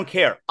 Yeah. I don't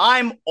care.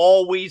 I'm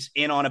always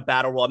in on a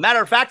Battle Royal.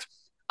 Matter of fact,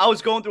 I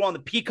was going through on the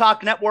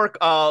Peacock network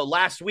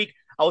last week.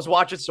 I was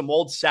watching some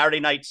old Saturday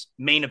night's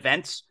main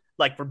events,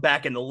 like from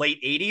back in the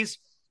late 80s.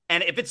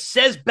 And if it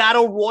says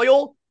Battle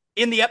Royal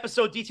in the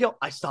episode detail,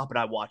 I stop and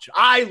I watch it.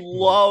 I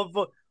love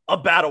a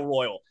Battle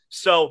Royal.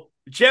 So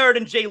Jared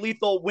and Jay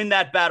Lethal win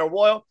that Battle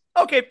Royal.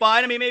 Okay,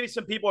 fine. I mean, maybe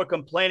some people are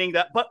complaining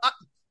that, but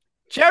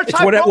Jared's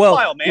high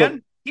profile, man.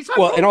 Look, he's high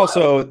profile. And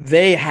also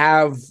they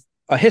have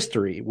a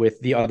history with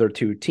the other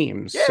 2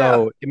 teams. Yeah.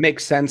 So it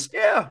makes sense.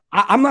 Yeah.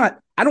 I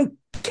don't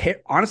care.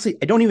 Honestly,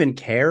 I don't even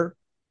care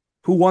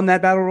who won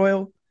that Battle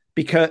Royal,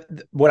 because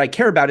what I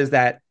care about is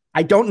that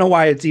I don't know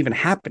why it's even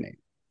happening.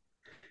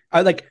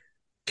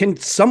 Can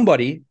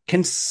somebody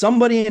in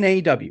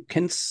AEW,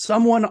 can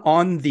someone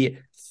on the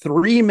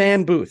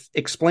 3-man booth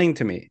explain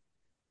to me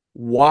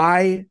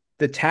why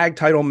the tag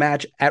title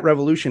match at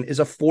Revolution is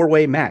a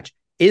 4-way match?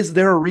 Is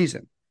there a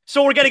reason?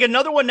 So we're getting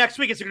another one next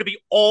week. Is it going to be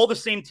all the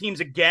same teams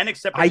again,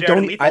 except for Jared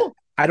and Lethal?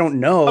 I don't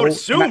know. I would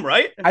assume,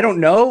 right? I don't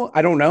know.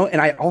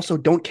 And I also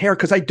don't care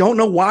because I don't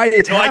know why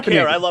it's happening.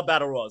 I care. I love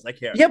Battle Royals. I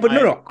care. Yeah, but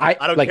I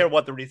don't care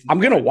what the reason is. I'm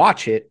going to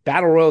watch it.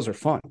 Battle Royals are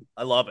fun.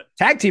 I love it.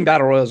 Tag team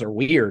Battle Royals are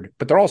weird,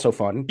 but they're also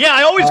fun. Yeah,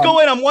 I always go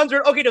in. I'm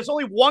wondering, okay, does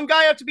only one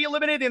guy have to be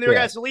eliminated and the other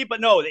guy has to leave?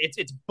 But no,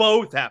 it's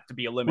both have to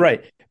be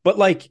eliminated. Right. But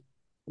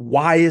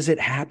why is it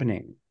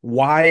happening?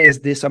 Why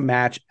is this a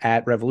match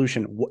at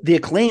Revolution? The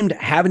Acclaimed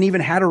haven't even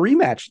had a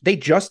rematch. They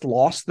just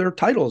lost their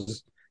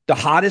titles. The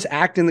hottest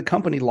act in the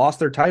company lost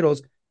their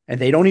titles, and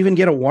they don't even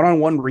get a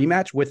one-on-one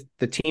rematch with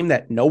the team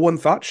that no one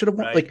thought should have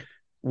won. Right.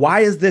 Why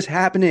is this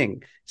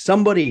happening?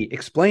 Somebody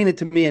explain it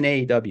to me in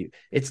AEW.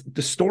 It's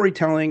the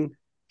storytelling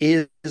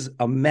is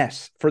a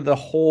mess for the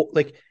whole.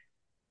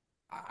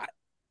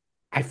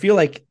 I feel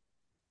like,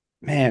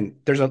 man,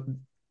 there's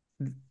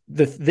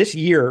this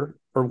year,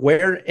 or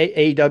where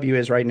AEW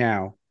is right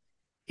now,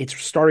 it's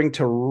starting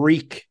to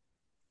reek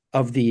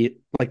of the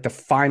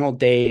final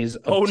days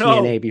of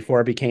TNA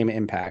before it became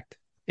Impact.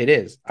 It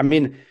is. I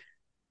mean,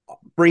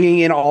 bringing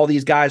in all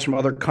these guys from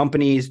other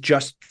companies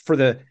just for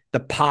the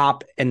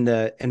pop and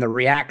the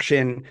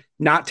reaction,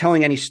 not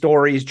telling any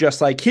stories,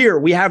 just like, here,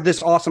 we have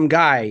this awesome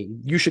guy.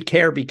 You should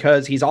care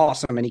because he's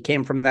awesome and he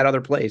came from that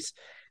other place.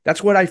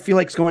 That's what I feel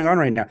like is going on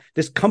right now.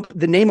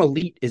 The name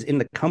Elite is in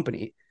the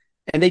company,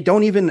 and they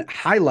don't even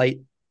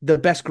highlight the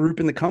best group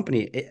in the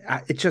company.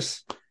 It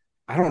just,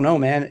 I don't know,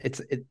 man.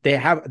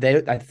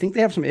 I think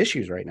they have some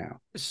issues right now.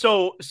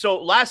 So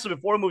lastly,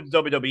 before we move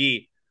to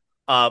WWE,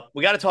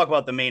 we got to talk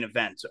about the main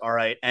event. All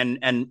right.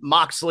 And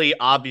Moxley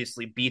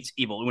obviously beats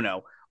Evil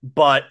Uno,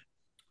 but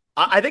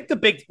I think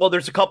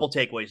there's a couple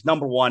takeaways.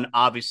 Number one,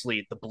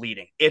 obviously the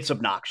bleeding. It's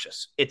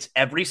obnoxious. It's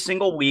every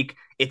single week.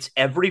 It's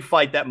every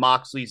fight that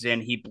Moxley's in.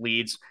 He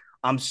bleeds.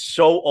 I'm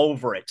so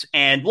over it.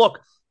 And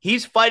look,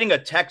 he's fighting a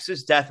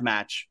Texas death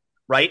match,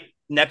 right?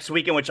 Next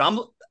week, in which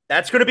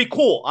that's going to be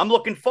cool. I'm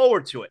looking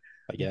forward to it.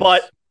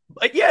 But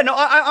yeah, no,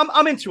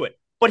 I'm into it.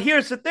 But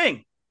here's the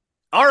thing.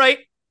 All right.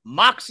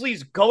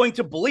 Moxley's going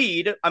to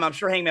bleed. I'm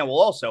sure Hangman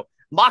will also.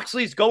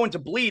 Moxley's going to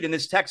bleed in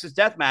this Texas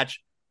death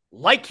match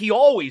like he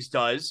always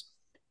does.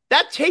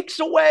 That takes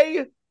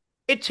away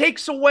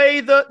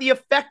the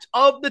effect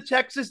of the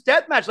Texas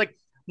death match.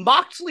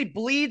 Moxley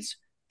bleeds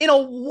in a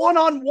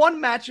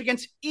one-on-one match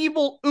against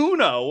Evil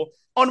Uno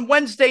on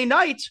Wednesday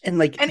night. And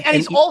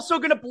he's also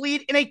going to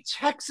bleed in a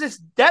Texas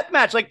death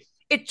match. Like,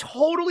 it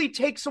totally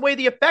takes away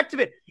the effect of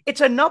it.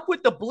 It's enough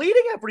with the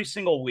bleeding every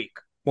single week.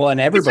 Well,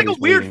 and everybody's it's like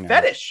a weird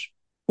fetish.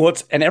 Well,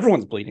 and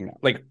everyone's bleeding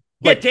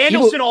now.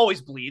 Danielson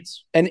always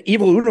bleeds. And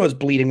Evil Uno is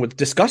bleeding with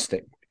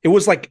disgusting. It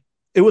was like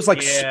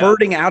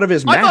spurting out of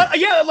his mouth.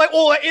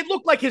 It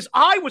looked like his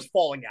eye was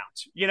falling out.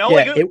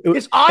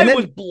 His eye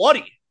was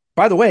bloody.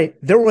 By the way,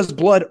 there was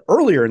blood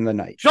earlier in the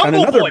night.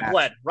 Jungle Boy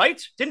bled,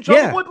 right? Didn't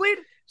Jungle Boy bleed?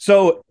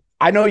 So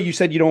I know you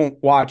said you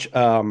don't watch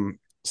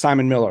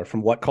Simon Miller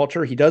from What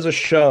Culture. He does a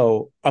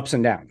show, Ups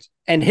and Downs,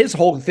 and his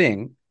whole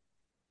thing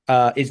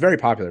is very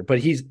popular. But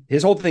his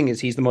whole thing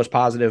is he's the most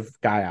positive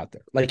guy out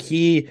there. Like,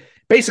 he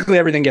basically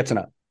everything gets an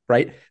up,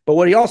 right? But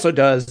what he also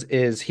does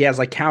is he has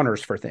like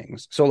counters for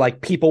things. So like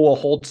people will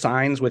hold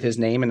signs with his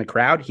name in the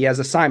crowd. He has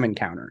a Simon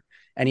counter,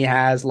 and he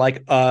has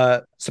like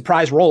a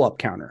surprise roll up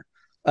counter.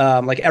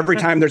 Like every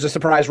time there's a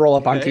surprise roll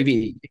up on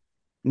TV.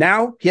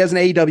 Now he has an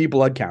AEW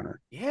blood counter.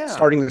 Yeah,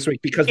 starting this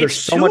week because there's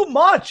so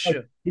much.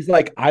 He's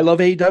like, I love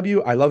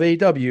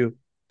AEW,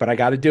 but I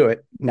got to do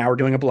it. Now we're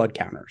doing a blood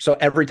counter. So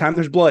every time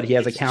there's blood, he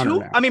has a counter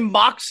now. I mean,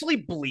 Moxley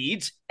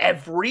bleeds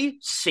every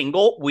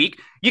single week.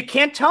 You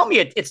can't tell me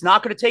it's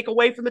not going to take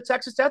away from the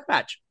Texas Death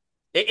Match.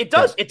 It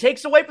does. Yeah. It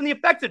takes away from the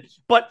affected.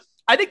 But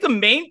I think the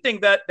main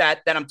thing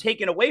that I'm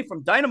taking away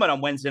from Dynamite on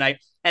Wednesday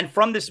night and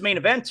from this main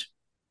event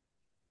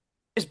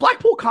is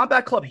Blackpool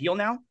Combat Club heel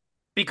now?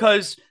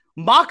 Because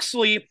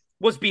Moxley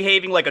was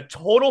behaving like a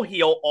total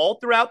heel all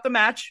throughout the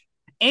match.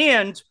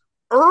 And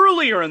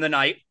earlier in the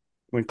night,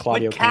 when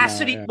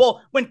Cassidy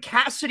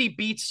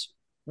beats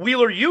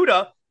Wheeler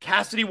Yuta,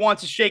 Cassidy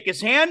wants to shake his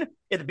hand.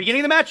 At the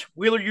beginning of the match,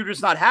 Wheeler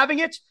Yuta's not having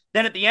it.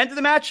 Then at the end of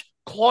the match,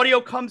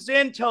 Claudio comes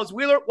in, tells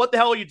Wheeler, what the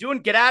hell are you doing?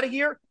 Get out of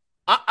here.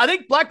 I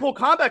think Blackpool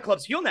Combat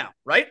Club's heel now,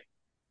 right?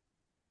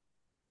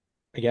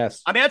 I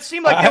guess. I mean, it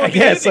seemed like they were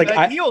behaving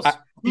like heels.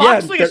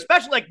 Moxley,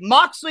 especially, like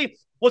Moxley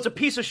was a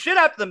piece of shit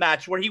after the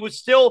match where he was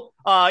still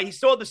had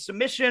the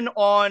submission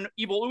on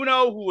Evil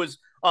Uno, who was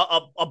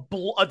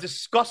a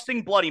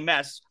disgusting bloody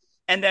mess.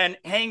 And then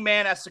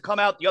Hangman has to come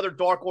out. The other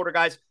Dark Order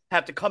guys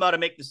have to come out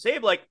and make the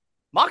save. Like,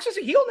 Moxley's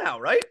a heel now,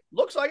 right?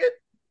 Looks like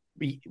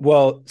it.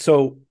 Well,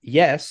 so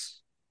yes,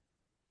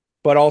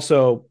 but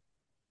also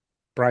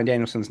Bryan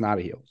Danielson's not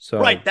a heel. So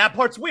right, that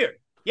part's weird.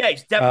 Yeah,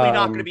 he's definitely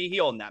not going to be a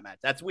heel in that match.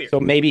 That's weird. So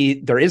maybe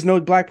there is no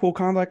Blackpool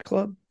Combat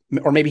Club,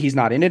 or maybe he's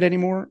not in it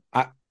anymore.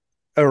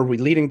 Are we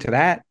leading to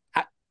that?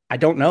 I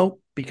don't know,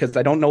 because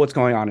I don't know what's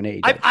going on in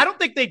AEW. I don't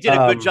think they did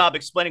a good job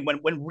explaining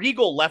when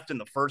Regal left in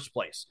the first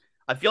place.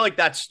 I feel like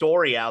that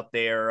story out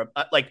there,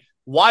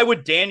 why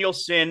would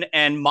Danielson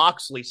and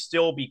Moxley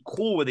still be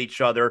cool with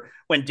each other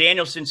when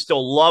Danielson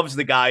still loves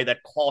the guy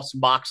that cost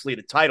Moxley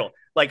the title?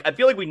 Like, I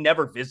feel like we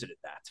never visited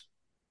that.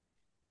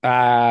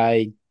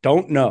 I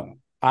don't know.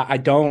 I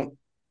don't.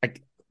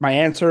 My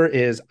answer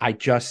is I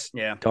just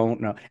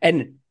don't know.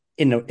 And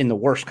in the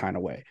worst kind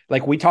of way.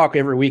 Like, we talk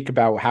every week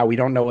about how we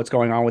don't know what's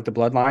going on with the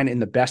bloodline in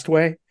the best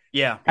way.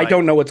 Yeah. Right. I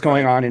don't know what's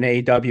going on in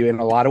AEW in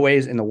a lot of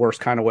ways in the worst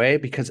kind of way,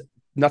 because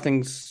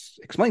nothing's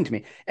explained to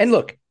me. And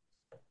look,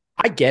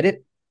 I get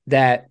it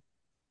that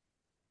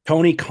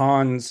Tony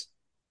Khan's,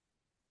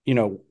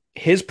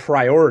 his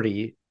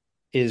priority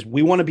is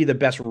we want to be the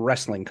best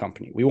wrestling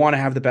company. We want to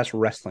have the best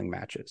wrestling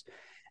matches.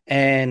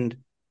 And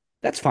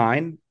that's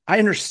fine. I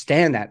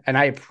understand that. And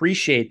I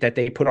appreciate that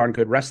they put on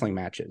good wrestling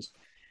matches.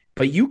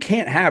 But you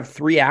can't have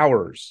 3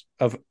 hours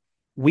of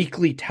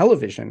weekly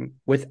television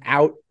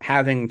without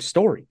having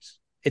stories.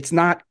 It's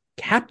not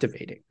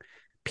captivating.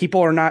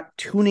 People are not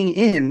tuning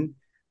in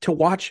to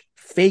watch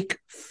fake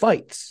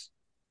fights.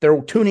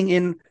 They're tuning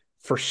in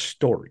for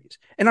stories.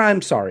 And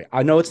I'm sorry.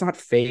 I know it's not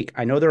fake.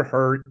 I know they're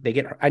hurt. They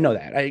get hurt. I know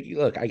that. I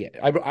get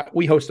it.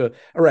 We host a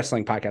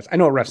wrestling podcast. I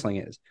know what wrestling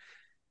is.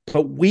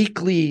 But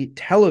weekly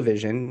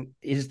television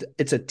it's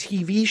a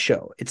TV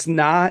show. It's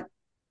not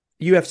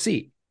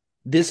UFC.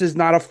 This is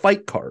not a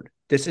fight card.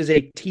 This is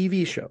a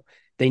TV show.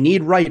 They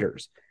need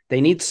writers. They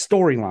need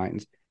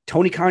storylines.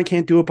 Tony Khan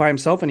can't do it by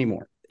himself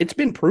anymore. It's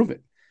been proven.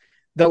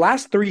 The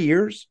last 3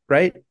 years,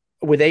 right,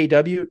 with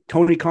AEW,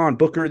 Tony Khan,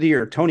 Booker of the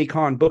Year, Tony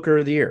Khan, Booker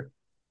of the Year.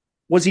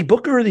 Was he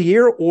Booker of the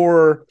Year,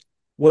 or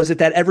was it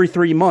that every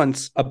 3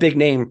 months a big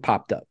name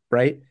popped up,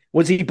 right?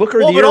 Was he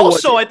Booker of the Year? But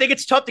also, I think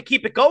it's tough to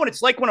keep it going.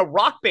 It's like when a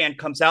rock band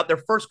comes out, their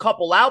first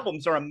couple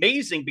albums are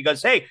amazing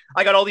because, hey,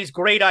 I got all these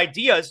great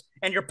ideas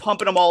and you're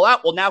pumping them all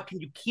out. Well, now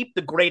can you keep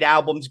the great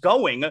albums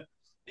going?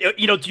 Do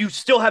you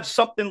still have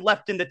something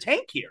left in the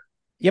tank here?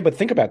 Yeah, but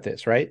think about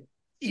this, right?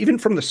 Even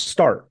from the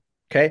start,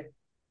 okay?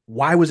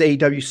 Why was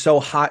AEW so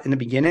hot in the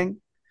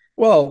beginning?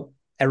 Well,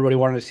 everybody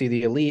wanted to see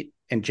the Elite,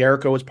 and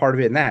Jericho was part of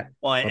it in that.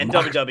 Well, and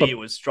WWE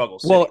was struggle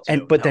city.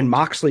 Well, then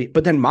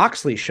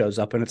Moxley shows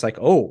up, and it's like,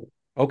 oh,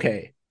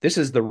 okay, this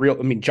is the real.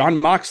 I mean, John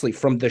Moxley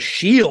from the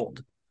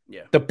Shield,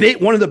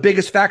 one of the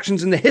biggest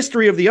factions in the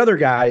history of the other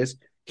guys.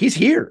 He's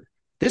here.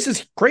 This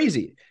is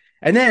crazy.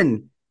 And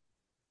then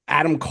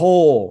Adam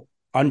Cole,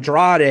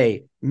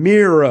 Andrade,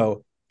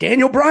 Miro,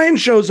 Daniel Bryan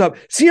shows up.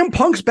 CM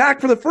Punk's back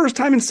for the first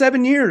time in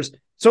 7 years.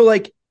 So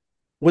like,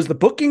 was the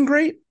booking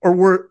great, or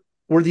were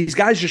these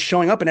guys just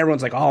showing up and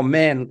everyone's like, oh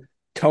man,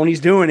 Tony's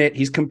doing it.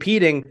 He's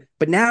competing.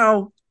 But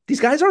now these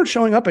guys aren't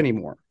showing up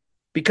anymore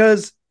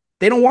because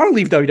they don't want to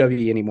leave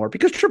WWE anymore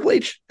because Triple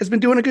H has been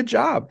doing a good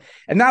job.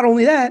 And not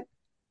only that,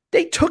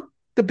 they took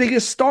the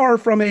biggest star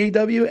from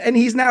AEW and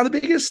he's now the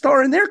biggest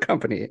star in their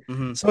company.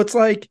 Mm-hmm. So it's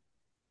like,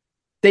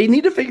 they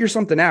need to figure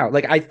something out.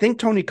 Like, I think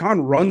Tony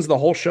Khan runs the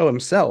whole show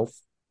himself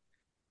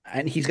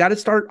and he's got to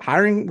start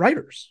hiring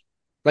writers.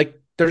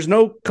 Like, there's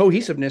no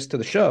cohesiveness to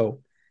the show.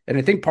 And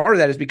I think part of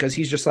that is because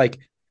he's just like,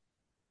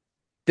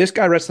 this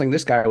guy wrestling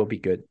this guy will be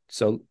good.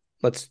 So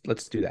let's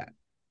do that.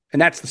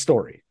 And that's the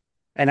story.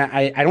 And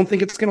I don't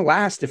think it's going to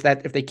last if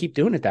they keep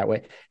doing it that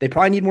way. They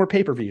probably need more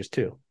pay-per-views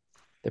too.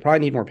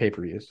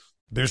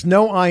 There's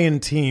no I in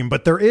team,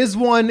 but there is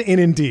one in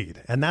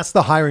Indeed, and that's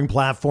the hiring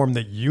platform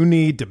that you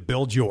need to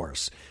build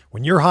yours.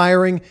 When you're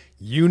hiring,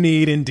 you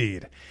need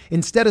Indeed.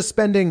 Instead of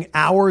spending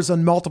hours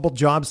on multiple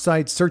job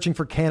sites searching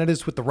for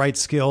candidates with the right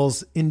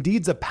skills,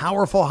 Indeed's a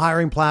powerful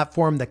hiring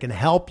platform that can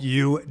help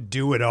you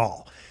do it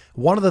all.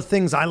 One of the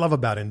things I love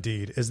about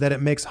Indeed is that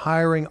it makes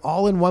hiring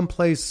all in one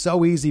place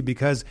so easy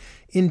because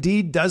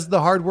Indeed does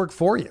the hard work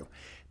for you.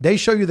 They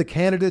show you the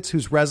candidates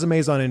whose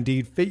resumes on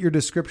Indeed fit your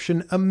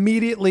description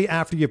immediately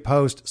after you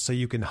post so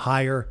you can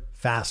hire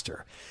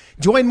faster.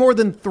 Join more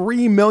than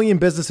 3 million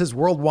businesses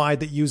worldwide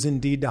that use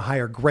Indeed to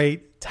hire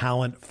great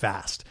talent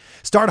fast.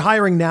 Start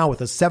hiring now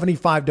with a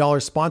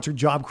 $75 sponsored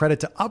job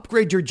credit to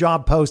upgrade your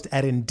job post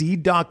at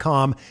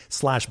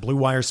Indeed.com/Blue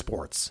Wire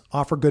Sports.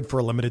 Offer good for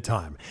a limited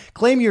time.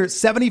 Claim your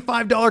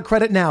 $75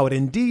 credit now at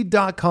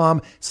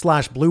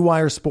Indeed.com/Blue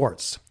Wire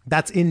Sports.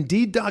 That's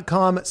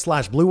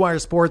Indeed.com/Blue Wire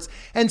Sports,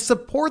 and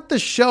support the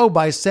show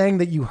by saying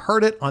that you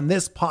heard it on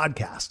this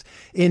podcast.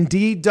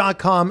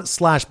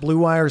 Indeed.com/Blue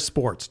Wire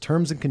Sports.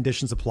 Terms and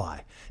conditions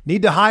apply.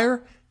 Need to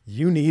hire?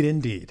 You need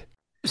Indeed.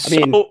 I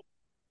mean,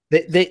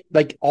 they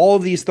like all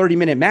of these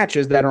 30-minute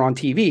matches that are on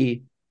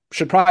TV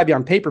should probably be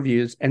on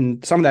pay-per-views,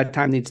 and some of that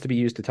time needs to be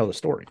used to tell the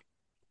story.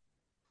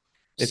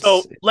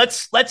 So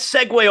let's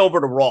segue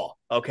over to Raw,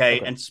 okay?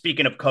 And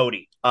speaking of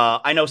Cody,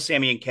 I know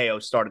Sammy and KO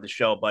started the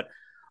show, but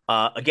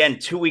again,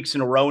 2 weeks in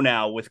a row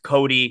now with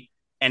Cody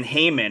and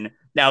Heyman.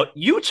 Now,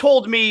 you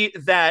told me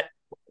that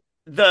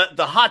the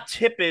hot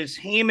tip is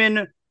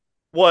Heyman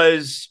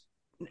was...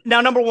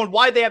 Now, number one,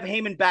 why'd they have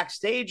Heyman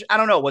backstage? I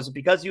don't know. Was it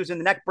because he was in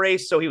the neck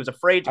brace, so he was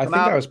afraid to come out?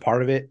 I think that was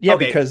part of it. Yeah,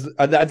 okay. Because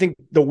I think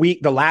the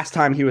last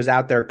time he was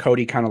out there,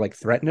 Cody kind of like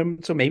threatened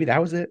him. So maybe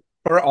that was it.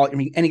 And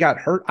he got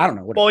hurt. I don't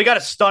know. Well, he got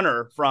a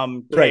stunner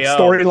from right,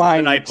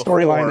 storyline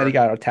that he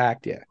got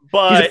attacked. Yeah,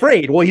 but he's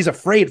afraid. Well, he's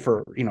afraid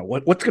for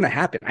what's going to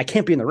happen. I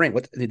can't be in the ring.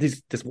 What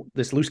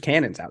this loose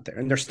cannon's out there,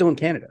 and they're still in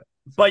Canada.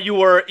 But you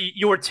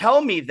were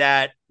telling me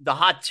that the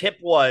hot tip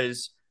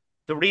was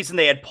the reason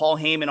they had Paul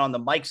Heyman on the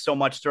mic so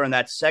much during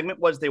that segment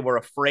was they were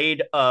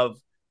afraid of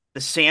the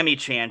Sammy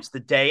chance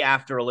the day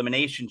after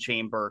Elimination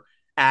Chamber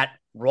at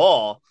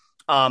Raw.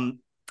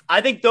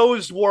 I think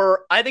those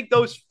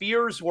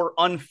fears were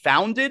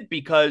unfounded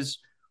because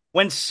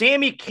when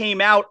Sammy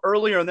came out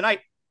earlier in the night,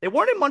 they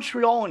weren't in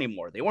Montreal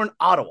anymore. They were in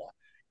Ottawa.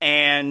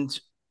 And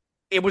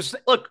it was,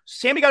 look,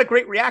 Sammy got a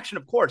great reaction,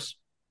 of course,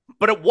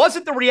 but it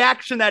wasn't the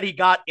reaction that he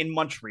got in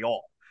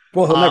Montreal.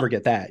 Well, he'll never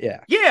get that.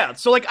 Yeah. Yeah.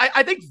 So like,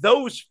 I think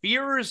those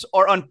fears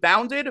are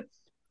unfounded.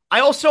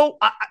 I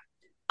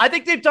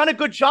think they've done a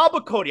good job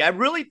with Cody. I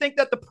really think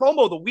that the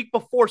promo the week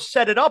before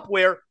set it up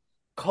where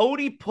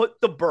Cody put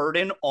the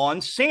burden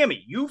on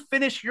Sammy. You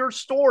finish your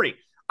story.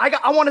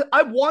 I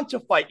want to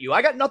fight you.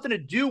 I got nothing to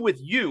do with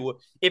you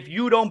if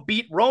you don't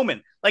beat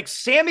Roman. Like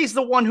Sammy's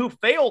the one who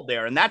failed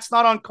there, and that's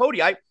not on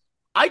Cody. I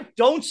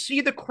don't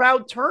see the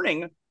crowd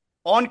turning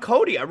on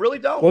Cody. I really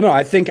don't. Well, no,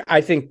 I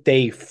think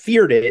they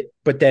feared it,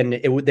 but then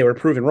they were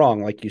proven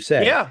wrong, like you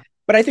said. Yeah.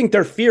 But I think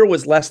their fear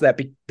was less that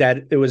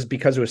it was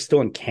because it was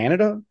still in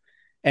Canada,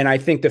 and I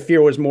think the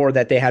fear was more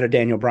that they had a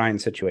Daniel Bryan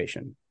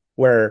situation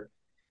where.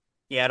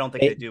 Yeah, I don't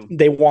think they do.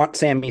 They want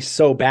Sammy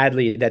so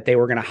badly that they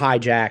were going to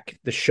hijack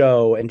the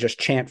show and just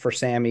chant for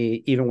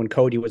Sammy, even when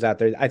Cody was out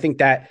there. I think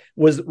that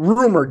was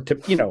rumored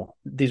to,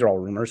 these are all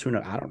rumors. Who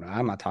knows? I don't know.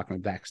 I'm not talking to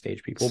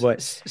backstage people,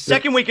 but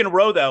second week in a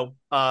row though,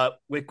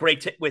 with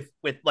great,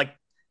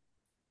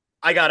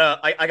 I got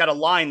a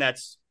line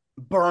that's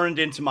burned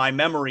into my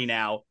memory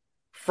now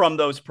from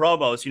those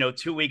promos,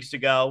 2 weeks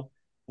ago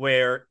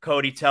where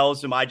Cody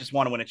tells him, I just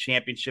want to win a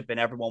championship and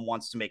everyone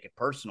wants to make it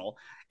personal.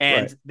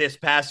 And right. This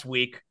past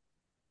week,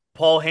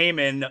 Paul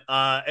Heyman,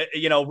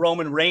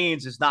 Roman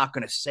Reigns is not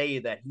going to say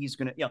that he's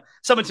going to,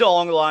 something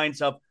along the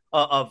lines of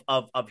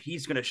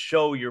he's going to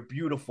show your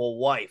beautiful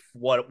wife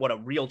what a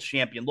real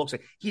champion looks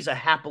like. He's a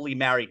happily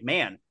married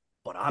man,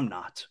 but I'm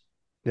not.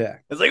 Yeah.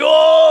 It's like,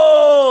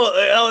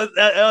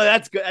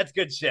 that's good. That's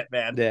good shit,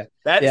 man.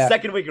 Yeah.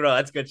 Second week in a row.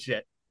 That's good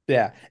shit.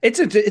 Yeah. It's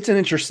an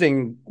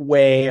interesting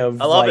way of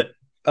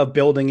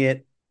building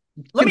it.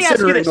 Let me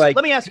ask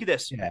you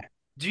this. Yeah.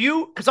 Do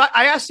you, because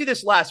I asked you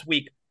this last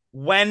week,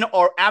 when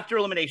or after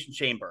Elimination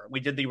Chamber, we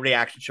did the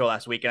reaction show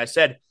last week, and I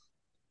said,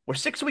 We're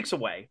 6 weeks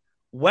away.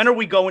 When are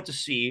we going to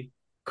see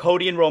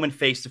Cody and Roman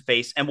face to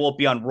face? And will it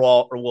be on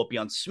Raw or will it be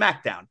on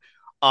SmackDown?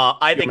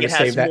 I think it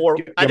has more.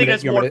 I think it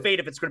has more fate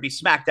if it's going to be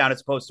SmackDown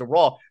as opposed to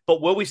Raw.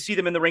 But will we see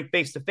them in the ring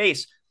face to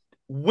face?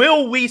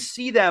 Will we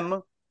see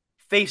them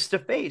face to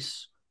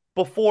face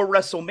before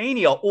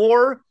WrestleMania,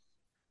 or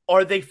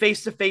are they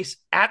face to face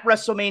at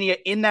WrestleMania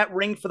in that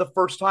ring for the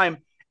first time?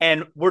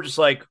 And we're just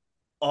like,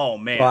 oh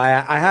man, well,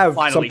 I have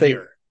something.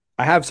 Here.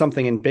 I have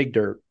something in Big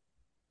Dirt,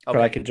 okay.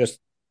 but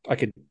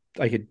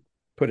I could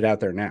put it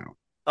out there now.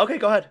 Okay,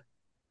 go ahead.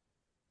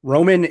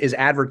 Roman is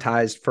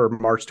advertised for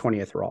March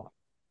 20th Raw.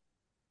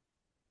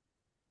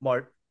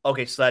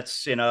 Okay, so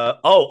that's in a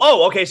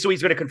okay, so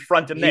he's going to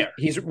confront him there.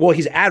 He's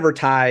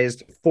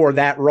advertised for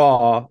that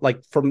Raw,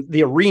 like from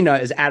the arena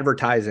is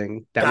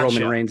advertising that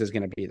Roman Reigns is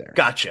going to be there.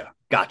 Gotcha.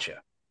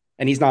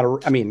 And he's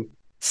not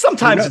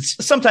sometimes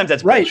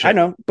that's right. bullshit. I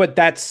know, but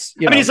that's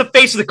he's the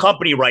face of the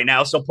company right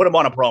now, so put him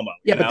on a promo.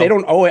 Yeah, but they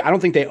don't always. I don't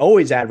think they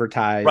always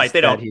advertise. Right,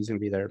 they don't. He's going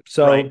to be there.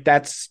 So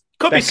that's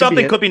could be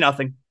something, could be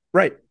nothing.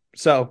 Right.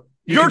 So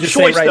your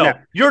choice, though. Now.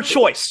 Your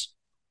choice.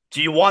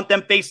 Do you want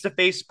them face to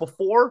face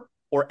before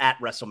or at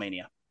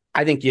WrestleMania?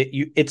 I think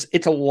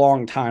it's a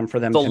long time for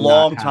them. It's a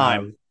long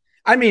time.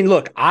 I mean,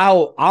 look,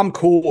 I'm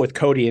cool with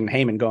Cody and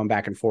Heyman going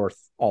back and forth.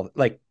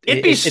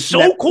 It'd be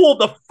so cool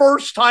the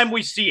first time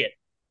we see it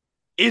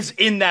is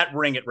in that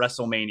ring at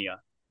WrestleMania.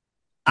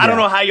 I don't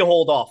know how you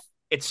hold off.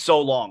 It's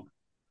so long.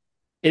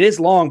 It is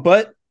long,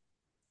 but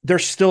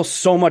there's still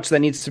so much that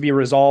needs to be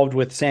resolved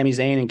with Sami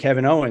Zayn and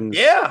Kevin Owens.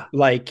 Yeah.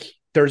 Like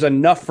there's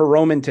enough for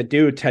Roman to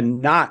do to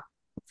not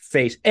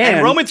face.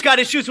 And Roman's got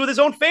issues with his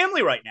own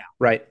family right now.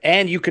 Right.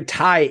 And you could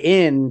tie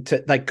in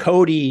to like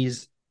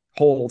Cody's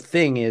whole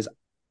thing is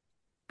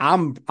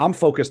I'm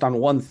focused on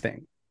one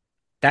thing.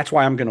 That's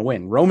why I'm going to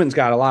win. Roman's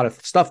got a lot of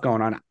stuff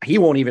going on. He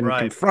won't even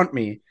confront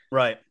me.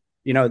 Right.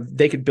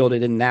 They could build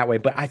it in that way,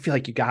 but I feel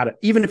like you got to,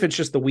 even if it's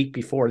just the week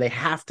before, they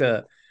have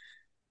to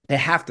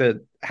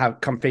have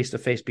come face to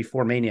face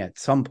before Mania at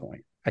some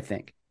point, I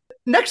think.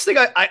 Next thing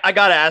I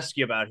got to ask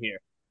you about here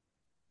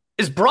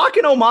is Brock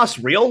and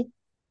Omos real?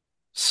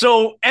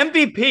 So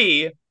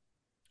MVP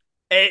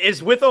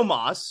is with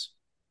Omos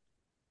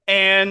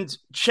and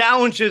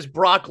challenges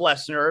Brock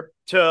Lesnar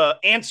to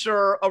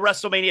answer a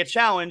WrestleMania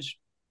challenge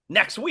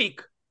next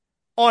week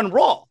on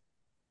Raw.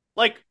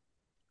 Like,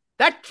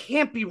 that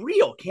can't be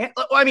real.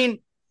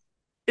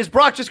 Is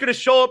Brock just going to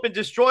show up and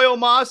destroy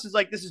Omos? Is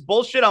like, this is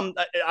bullshit. I'm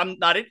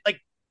not it. Like,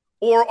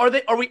 or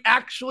are we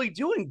actually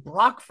doing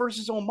Brock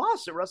versus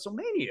Omos at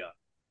WrestleMania?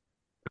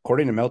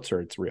 According to Meltzer,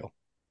 it's real.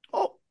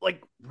 Oh,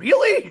 like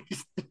really?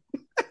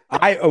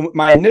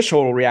 My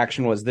initial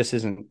reaction was this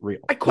isn't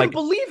real. I couldn't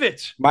believe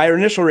it. My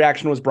initial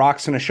reaction was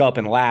Brock's going to show up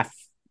and laugh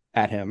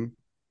at him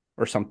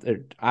or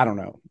something. I don't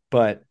know,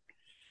 but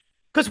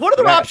because what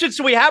other options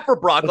do we have for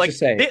Brock? Like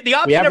the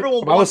option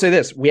everyone wants. I will say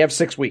this: we have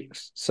 6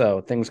 weeks,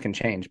 so things can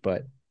change.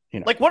 But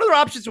like what other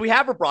options do we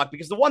have for Brock?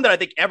 Because the one that I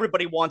think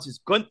everybody wants is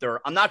Gunther.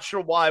 I'm not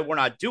sure why we're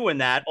not doing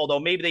that. Although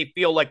maybe they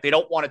feel like they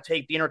don't want to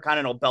take the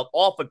Intercontinental belt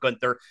off of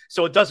Gunther,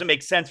 so it doesn't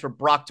make sense for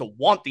Brock to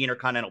want the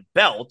Intercontinental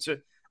belt.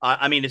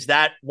 Is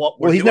that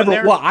what we're doing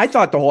there? Well, I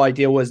thought the whole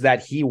idea was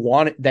that he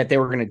wanted that they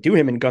were going to do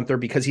him in Gunther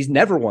because he's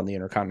never won the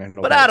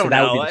Intercontinental belt. But I don't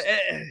know.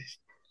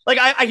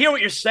 I hear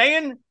what you're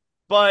saying,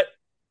 but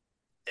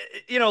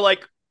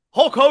like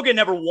Hulk Hogan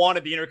never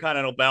wanted the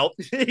Intercontinental belt.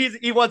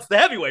 He wants the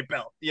heavyweight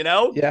belt.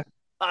 Yeah.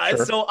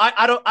 Sure. So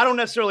I don't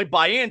necessarily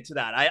buy into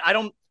that. I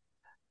don't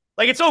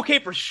like. It's okay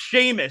for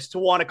Sheamus to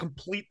want to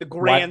complete the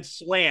Grand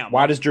Slam.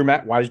 Why does Drew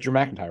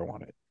McIntyre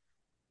want it?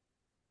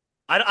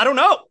 I don't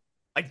know.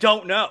 I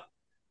don't know.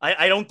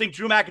 I don't think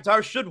Drew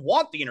McIntyre should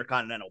want the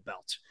Intercontinental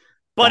belt.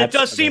 But it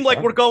does seem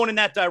like we're going in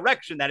that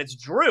direction, that it's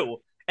Drew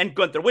and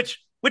Gunther, which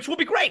will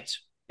be great.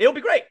 It'll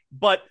be great.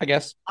 But I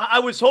guess I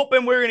was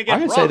hoping we were going to get I'm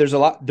going to say there's a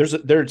lot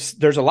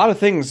there's a lot of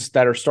things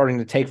that are starting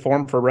to take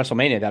form for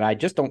WrestleMania that I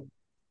just don't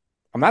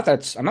I'm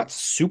not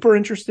super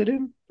interested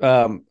in.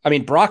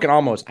 Brock and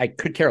almost I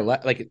could care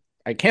less. Like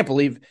I can't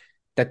believe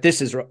that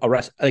this is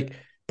like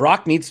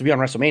Brock needs to be on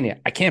WrestleMania.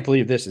 I can't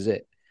believe this is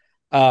it.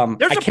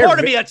 There's a part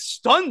of me that's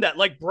stunned that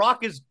like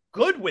Brock is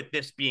good with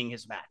this being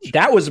his match.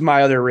 That was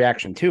my other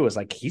reaction too. Was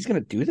like he's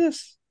going to do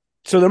this.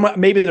 So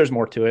maybe there's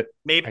more to it.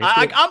 Maybe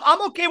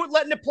I'm okay with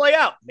letting it play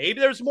out. Maybe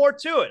there's more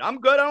to it. I'm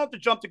good. I don't have to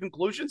jump to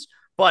conclusions.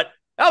 But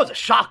that was a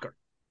shocker.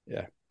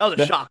 Yeah, that was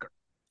a shocker.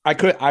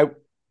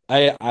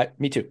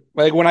 Me too.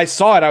 Like when I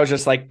saw it, I was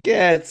just like,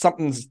 yeah,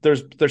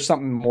 there's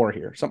something more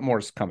here. Something more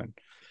is coming.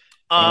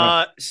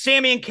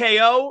 Sammy and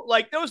KO,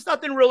 like there was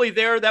nothing really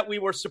there that we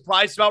were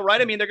surprised about,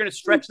 right? I mean, they're going to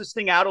stretch this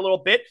thing out a little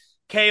bit.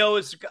 KO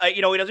is, he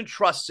doesn't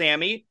trust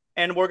Sammy,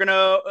 and we're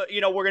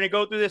gonna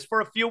go through this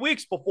for a few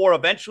weeks before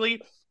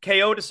eventually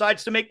KO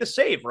decides to make the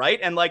save, right?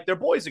 And like they're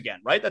boys again,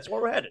 right? That's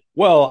where we're headed.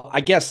 Well,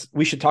 I guess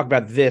we should talk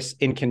about this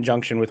in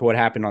conjunction with what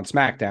happened on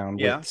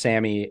SmackDown with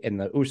Sammy and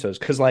the Usos,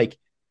 because like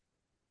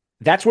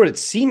that's what it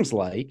seems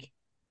like,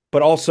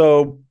 but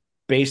also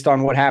based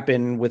on what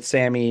happened with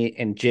Sammy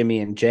and Jimmy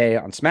and Jay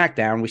on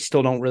SmackDown, we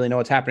still don't really know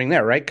what's happening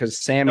there, right? Because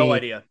Sammy, no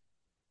idea.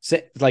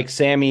 like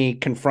Sammy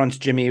confronts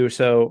Jimmy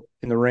Uso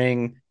in the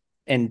ring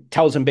and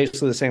tells him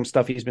basically the same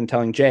stuff he's been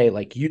telling Jay.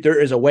 Like, there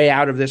is a way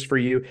out of this for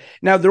you.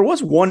 Now, there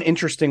was one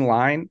interesting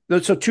line.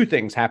 So two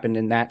things happened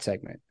in that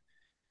segment.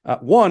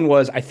 One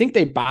was, I think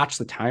they botched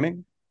the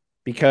timing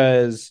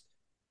because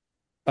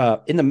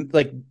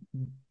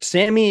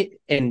Sammy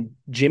and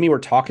Jimmy were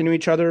talking to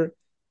each other,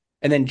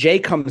 and then Jay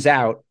comes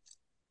out.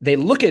 They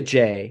look at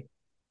Jay,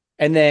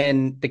 and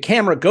then the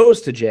camera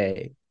goes to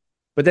Jay,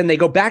 but then they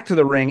go back to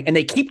the ring and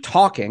they keep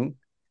talking,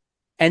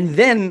 and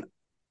then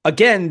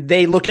again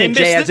they look at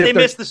Jay as if they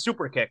missed the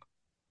super kick.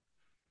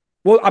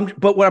 Well,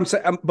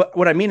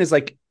 what I mean is,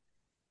 like,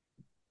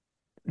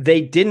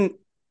 they didn't,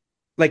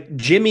 like,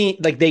 Jimmy,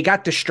 like, they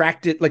got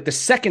distracted. Like, the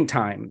second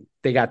time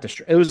they got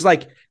distracted, it was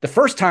like the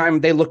first time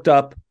they looked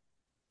up,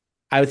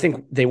 I would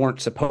think they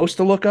weren't supposed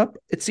to look up,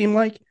 it seemed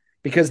like,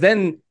 because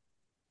then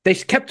they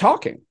kept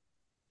talking.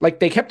 Like,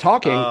 they kept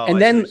talking,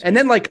 and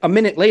then like a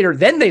minute later,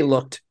 then they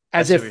looked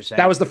as if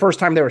that was the first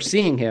time they were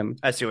seeing him.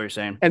 I see what you're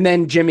saying. And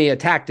then Jimmy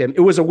attacked him. It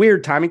was a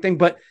weird timing thing,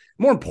 but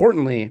more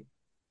importantly,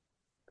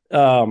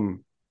 Sammy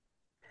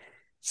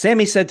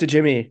said to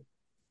Jimmy,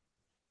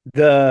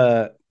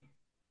 the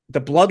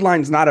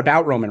bloodline's not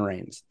about Roman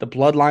Reigns. The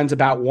bloodline's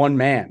about one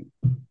man.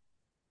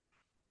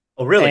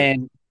 Oh, really?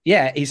 And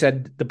yeah, he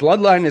said, the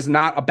bloodline is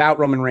not about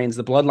Roman Reigns.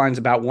 The bloodline's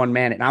about one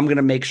man, and I'm going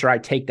to make sure I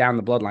take down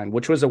the bloodline,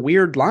 which was a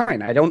weird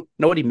line. I don't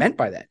know what he meant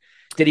by that.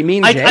 Did he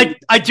mean Jay?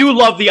 I do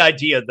love the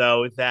idea,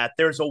 though, that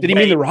there's a way. Did he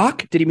mean The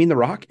Rock? Did he mean The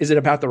Rock? Is it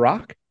about The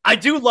Rock? I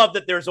do love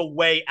that there's a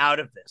way out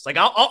of this. Like,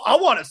 I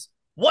want to,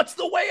 what's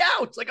the way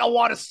out? Like, I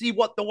want to see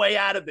what the way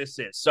out of this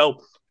is.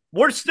 So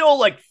we're still,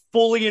 like,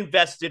 fully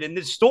invested in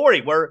this story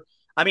where,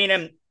 I mean,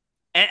 and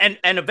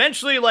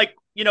eventually, like,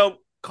 you know,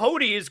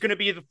 Cody is going to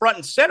be the front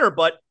and center,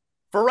 but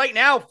for right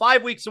now,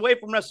 5 weeks away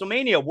from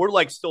WrestleMania, we're,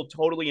 like, still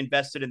totally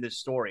invested in this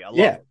story. I love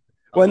it.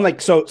 Well, and,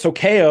 like, so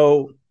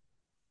KO,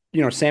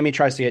 you know, Sammy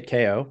tries to get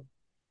KO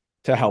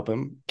to help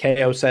him.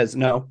 KO says,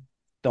 no,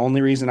 the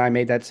only reason I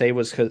made that save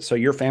was so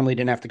your family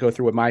didn't have to go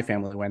through what my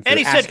family went through. And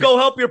he said, go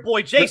help your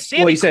boy Jay.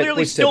 Sammy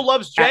clearly still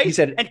loves Jay. He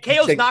said, and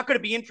KO's not going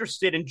to be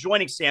interested in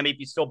joining Sammy if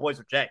he's still boys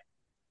with Jay.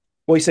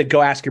 Well, he said,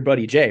 go ask your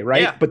buddy Jay,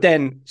 right? Yeah. But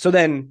then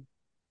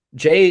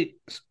Jimmy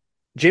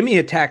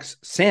attacks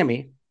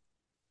Sammy,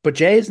 but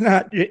Jay's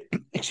not,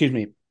 excuse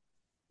me,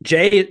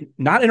 Jay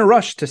not in a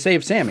rush to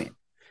save Sammy.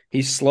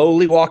 He's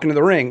slowly walking to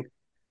the ring.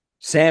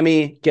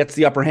 Sammy gets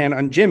the upper hand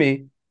on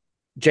Jimmy.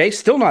 Jay's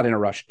still not in a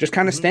rush, just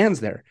kind of stands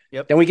there.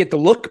 Yep. Then we get the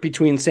look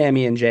between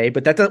Sammy and Jay,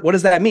 but what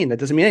does that mean? That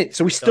doesn't mean anything.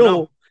 So we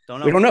still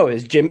we don't know.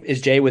 Is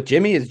Jay with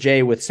Jimmy? Is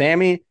Jay with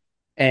Sammy?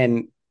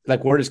 And,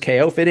 like, where does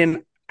KO fit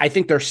in? I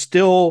think there's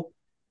still,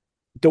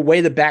 the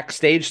way the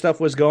backstage stuff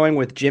was going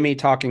with Jimmy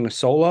talking to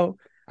Solo,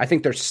 I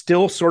think they're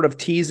still sort of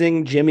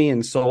teasing Jimmy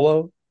and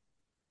Solo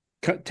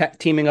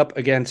teaming up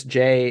against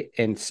Jay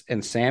and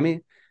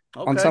Sammy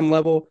on some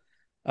level.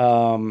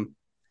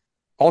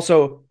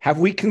 Also, have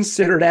we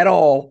considered at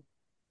all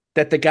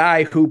that the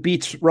guy who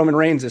beats Roman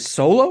Reigns is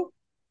Solo?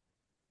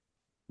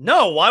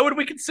 No, why would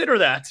we consider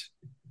that?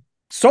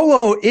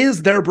 Solo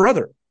is their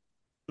brother.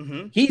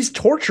 Mm-hmm. He's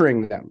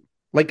torturing them.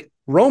 Like,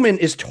 Roman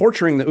is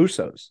torturing the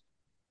Usos.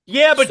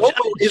 Yeah, but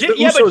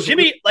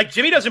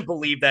Jimmy doesn't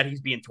believe that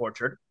he's being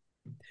tortured.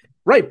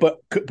 Right, but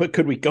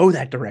could we go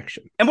that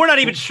direction? And we're not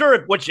even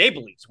sure what Jay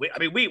believes. We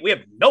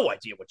have no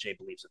idea what Jay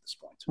believes at this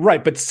point.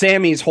 Right, but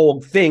Sammy's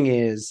whole thing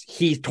is,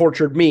 he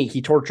tortured me,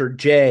 he tortured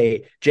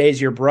Jay. Jay's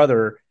your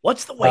brother.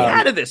 What's the way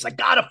out of this? I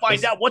gotta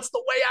find out what's the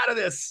way out of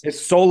this.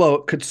 Is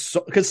Solo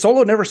because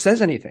Solo never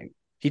says anything.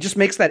 He just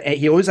makes that.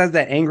 He always has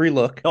that angry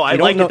look. No, I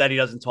like it that he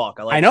doesn't talk.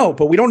 I know,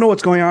 but we don't know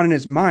what's going on in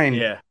his mind.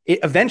 Yeah.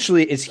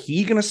 Eventually, is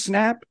he going to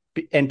snap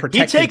and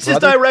protect? He takes his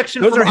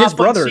direction. Those from are his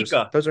brothers.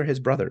 Sika. Those are his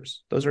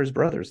brothers. Those are his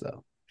brothers,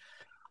 though.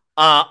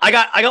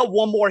 I got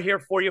one more here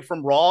for you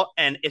from Raw,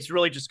 and it's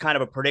really just kind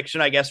of a prediction,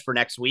 I guess, for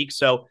next week.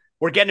 So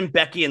we're getting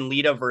Becky and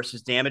Lita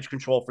versus Damage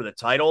Control for the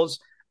titles.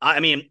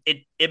 I mean,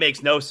 it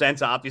makes no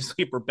sense,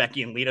 obviously, for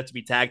Becky and Lita to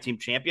be tag team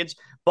champions,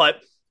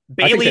 but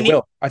Bayley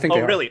I think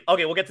they really?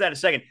 Okay, we'll get to that in a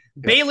second.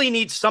 Yeah. Bayley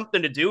needs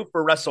something to do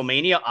for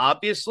WrestleMania,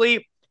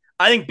 obviously.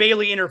 I think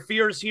Bayley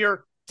interferes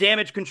here.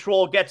 Damage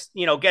Control gets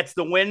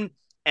the win,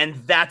 and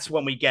that's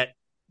when we get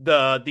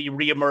the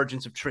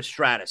reemergence of Trish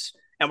Stratus,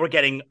 and we're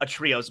getting a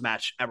trios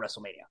match at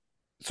WrestleMania.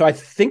 So I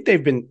think I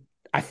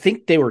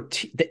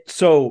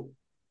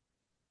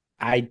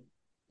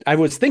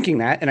was thinking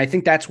that, and I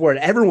think that's what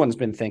everyone's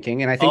been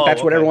thinking, and I think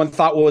that's what everyone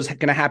thought was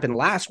going to happen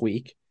last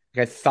week.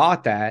 Like, I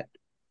thought that.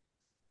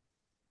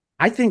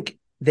 I think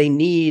they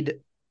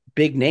need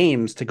big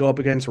names to go up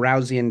against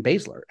Rousey and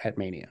Baszler at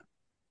Mania.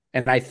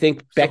 And I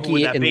think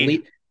Becky and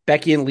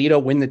Lita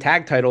win the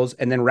tag titles,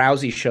 and then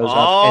Rousey shows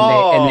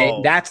up,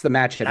 and that's the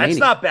match at Mania.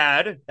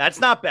 That's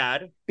not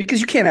bad.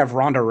 Because you can't have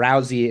Ronda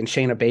Rousey and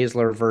Shayna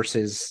Baszler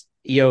versus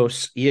Io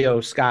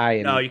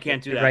Sky. No, you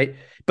can't do that. Right?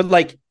 But,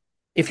 like,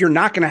 if you're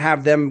not going to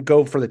have them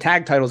go for the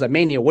tag titles at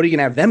Mania, what are you going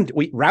to have them do?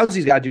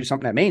 Rousey's got to do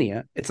something at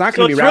Mania. It's not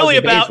going to be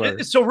Rousey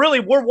Baszler. So really,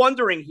 we're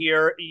wondering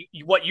here,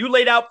 what you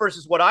laid out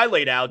versus what I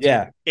laid out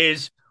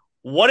is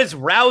what is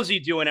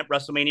Rousey doing at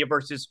WrestleMania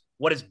versus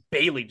what is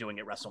Bayley doing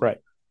at WrestleMania? Right.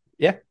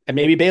 Yeah. And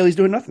maybe Bayley's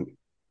doing nothing.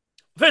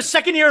 For the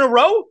second year in a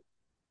row?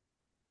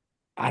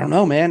 I don't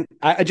know, man.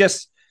 I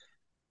just,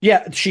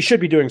 yeah, she should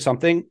be doing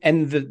something.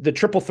 And the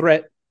triple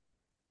threat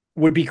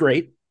would be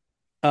great.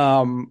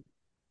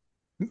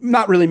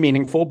 Not really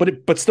meaningful,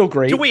 but still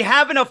great. Do we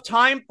have enough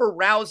time for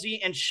Rousey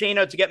and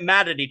Shayna to get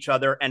mad at each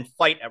other and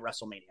fight at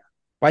WrestleMania?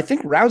 Well, I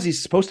think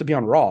Rousey's supposed to be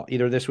on Raw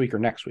either this week or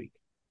next week.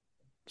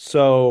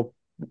 So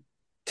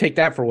take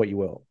that for what you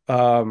will.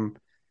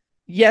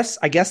 Yes,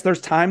 I guess there's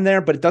time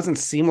there, but it doesn't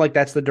seem like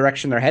that's the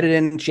direction they're headed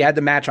in. She had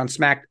the match on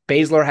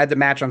Baszler had the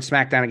match on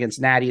SmackDown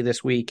against Natty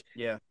this week.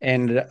 Yeah.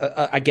 And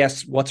I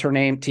guess what's her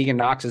name? Tegan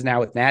Nox is now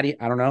with Natty.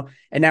 I don't know.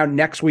 And now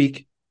next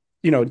week,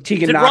 Tegan Did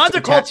Nox. Did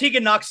Ronda call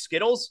Tegan Nox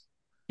Skittles?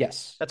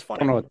 Yes. That's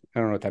funny. I don't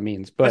know what that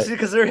means, but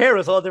because their hair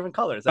was all different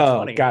colors. That's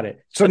funny. Got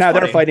it. So That's now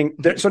funny. they're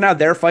fighting. So now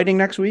they're fighting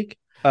next week.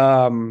 I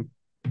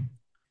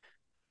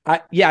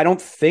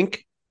don't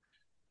think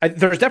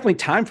there's definitely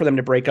time for them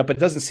to break up. It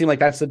doesn't seem like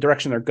that's the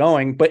direction they're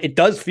going, but it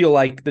does feel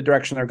like the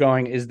direction they're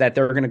going is that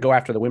they're going to go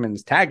after the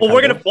women's tag. Well,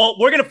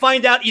 we're gonna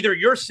find out either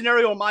your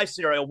scenario or my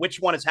scenario. Which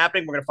one is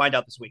happening? We're gonna find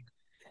out this week.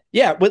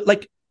 Yeah,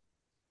 but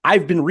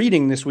I've been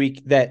reading this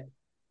week that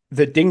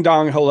the Ding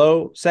Dong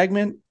Hello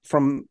segment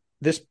from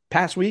this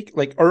past week,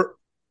 or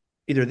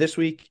either this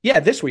week,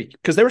 this week,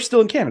 because they were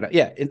still in Canada.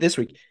 Yeah, this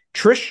week,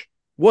 Trish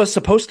was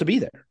supposed to be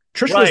there.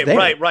 Trish was there,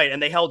 right,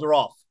 and they held her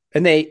off.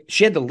 And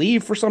she had to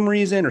leave for some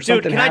reason or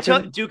something. Can I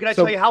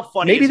tell you how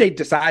funny? Maybe they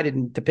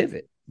decided to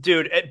pivot.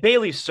 Dude,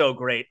 Bayley's so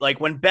great.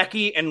 Like when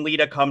Becky and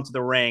Lita come to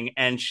the ring,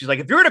 and she's like,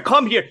 "If you're gonna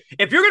come here,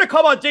 if you're gonna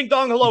come on Ding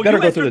Dong Hello, you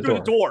enter through the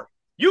door.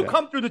 You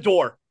come through the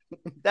door."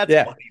 That's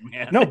funny,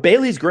 man. No,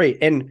 Bayley's great,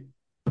 and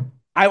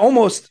I would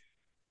almost,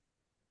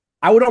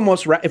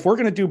 if we're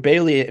gonna do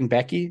Bayley and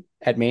Becky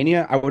at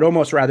Mania, I would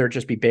almost rather it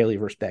just be Bayley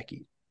versus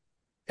Becky,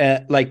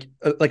 like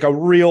a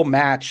real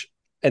match.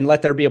 And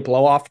let there be a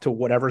blow off to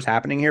whatever's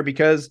happening here,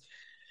 because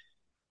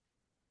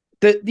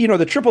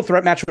the triple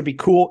threat match would be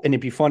cool and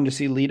it'd be fun to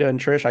see Lita and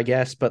Trish, I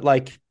guess. But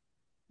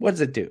what does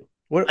it do?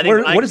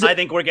 I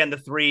think we're getting the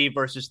 3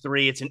 versus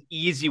 3. It's an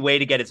easy way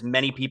to get as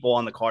many people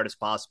on the card as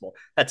possible.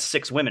 That's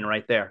 6 women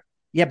right there.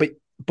 Yeah,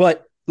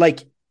 but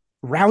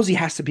Rousey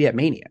has to be at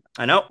Mania.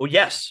 I know. Well,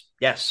 yes.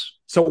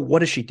 So what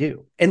does she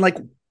do? And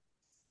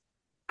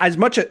as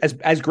much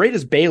as great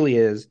as Bayley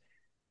is,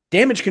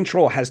 Damage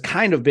Control has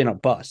kind of been a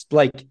bust.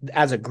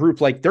 As a group,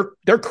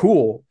 they're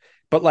cool,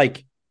 but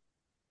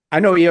I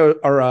know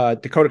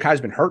Dakota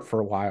Kai's been hurt for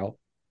a while,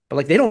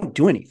 but they don't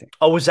do anything.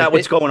 Oh, is that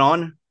what's going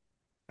on?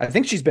 I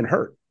think she's been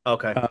hurt.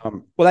 Okay.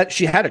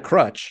 She had a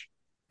crutch,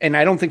 and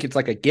I don't think it's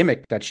a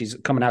gimmick that she's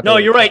coming out. No,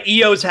 you're right.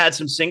 Io's had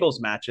some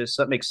singles matches,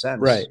 so that makes sense.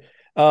 Right.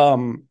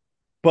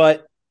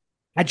 But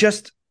I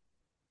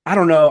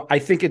don't know. I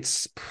think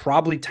it's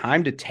probably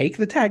time to take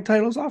the tag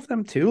titles off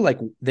them too.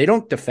 They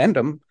don't defend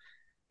them.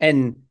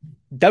 And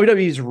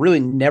WWE's really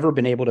never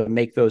been able to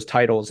make those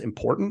titles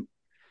important.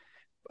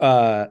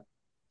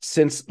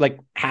 Since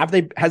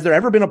has there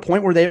ever been a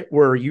point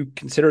where you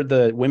consider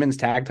the women's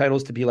tag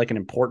titles to be an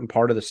important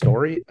part of the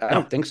story? I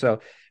don't think so.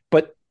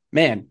 But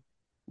man,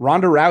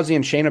 Ronda Rousey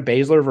and Shayna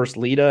Baszler versus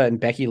Lita and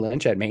Becky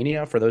Lynch at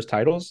Mania for those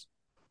titles,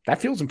 that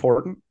feels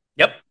important.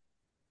 Yep.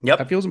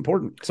 That feels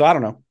important. So I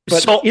don't know.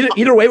 But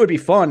either way would be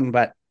fun,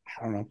 but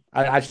I don't know.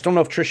 I just don't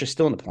know if Trish is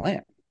still in the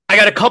plan. I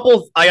got a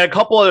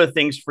couple other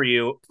things for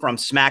you from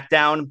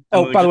SmackDown.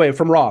 Oh, by the way,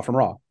 from Raw.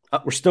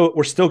 We're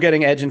still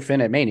getting Edge and Finn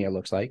at Mania, it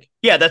looks like.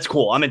 Yeah, that's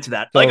cool. I'm into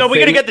that. So are we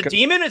gonna get the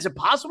Demon? Is it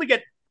possible we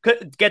get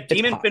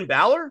Demon Finn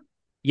Balor?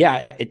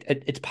 Yeah,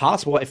 it's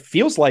possible. It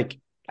feels like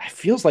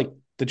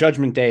the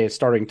Judgment Day is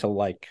starting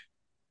to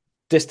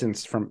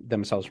distance from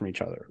themselves from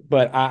each other.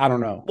 But I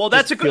don't know. Well,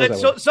 that's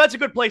that's a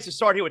good place to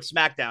start here with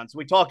SmackDown. So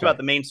we talked about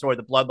the main story,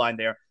 the bloodline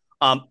there.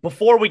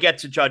 Before we get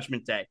to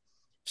Judgment Day.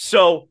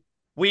 So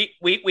we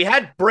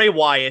had Bray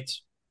Wyatt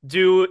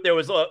there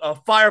was a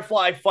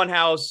Firefly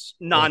Funhouse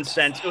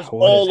nonsense. It was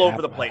all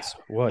over the place.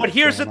 But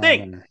here's the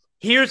thing.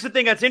 Here's the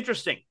thing that's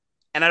interesting.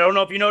 And I don't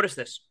know if you noticed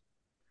this.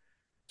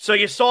 So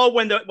you saw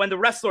when the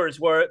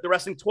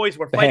wrestling toys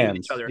were fighting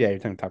each other. Yeah, you're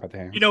talking about the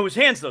hands. You know whose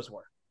hands those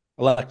were?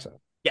 Alexa.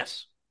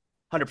 Yes.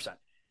 100%.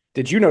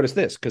 Did you notice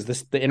this? Because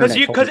the internet.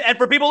 And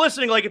for people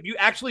listening, if you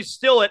actually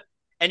still it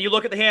and you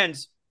look at the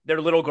hands, they're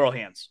little girl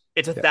hands.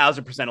 It's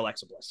 1,000%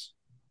 Alexa Bliss.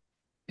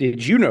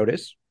 Did you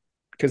notice?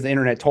 Because the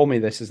internet told me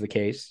this is the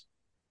case,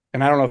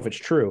 and I don't know if it's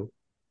true.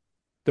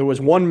 There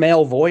was one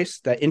male voice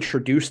that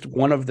introduced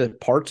one of the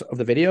parts of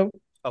the video.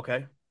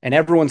 Okay. And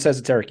everyone says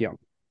it's Eric Young.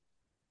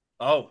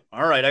 Oh,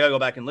 all right. I got to go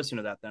back and listen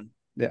to that then.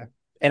 Yeah.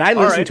 And I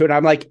listened to it, and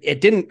I'm like,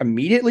 it didn't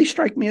immediately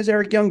strike me as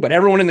Eric Young, but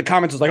everyone in the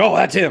comments was like, oh,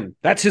 that's him.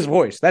 That's his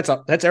voice. That's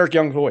Eric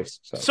Young's voice.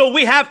 So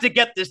we have to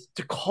get this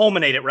to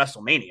culminate at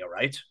WrestleMania,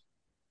 right?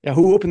 Yeah.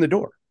 Who opened the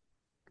door?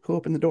 Who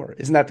opened the door?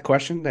 Isn't that the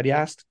question that he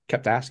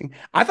kept asking?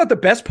 I thought the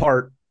best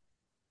part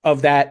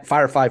of that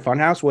Firefly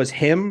Funhouse was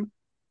him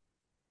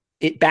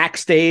it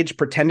backstage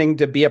pretending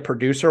to be a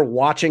producer,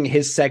 watching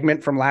his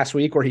segment from last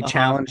week where he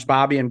challenged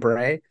Bobby and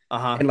Bray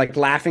and like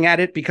laughing at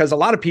it, because a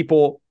lot of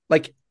people,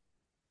 like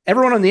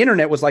everyone on the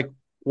internet was like,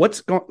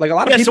 what's going, like a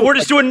lot of people. So we're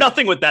just doing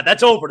nothing with that.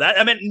 That's over. That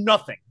I meant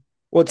nothing.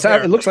 Well,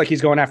 it looks like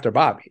he's going after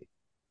Bobby.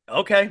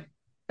 Okay.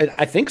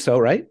 I think so,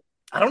 right?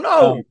 I don't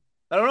know.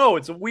 I don't know.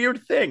 It's a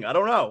weird thing. I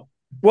don't know.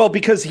 Well,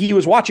 because he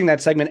was watching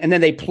that segment and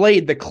then they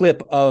played the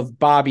clip of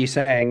Bobby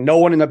saying, no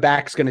one in the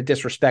back's going to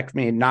disrespect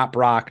me, not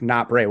Brock,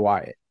 not Bray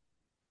Wyatt.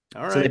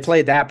 All right. So they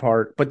played that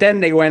part. But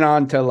then they went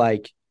on to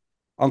like,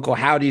 Uncle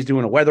Howdy's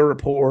doing a weather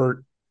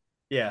report.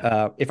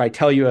 Yeah. If I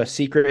tell you a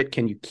secret,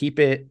 can you keep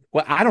it?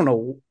 Well, I don't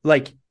know.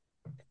 Like,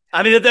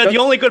 I mean, the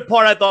only good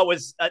part I thought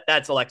was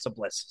that's Alexa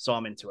Bliss. So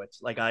I'm into it.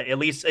 Like, at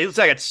least it looks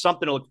like it's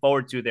something to look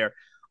forward to there.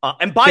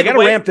 And by they the got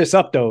way, to ramp this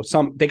up though.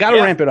 They got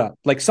to ramp it up.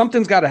 Like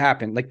something's got to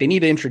happen. Like they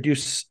need to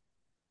introduce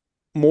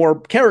more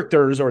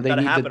characters, or they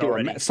need to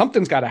do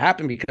something's got to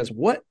happen, because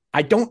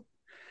I don't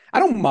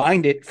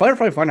mind it.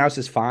 Firefly Funhouse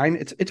is fine.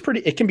 It's pretty.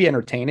 It can be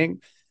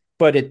entertaining,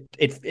 but it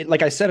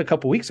like I said a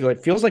couple weeks ago,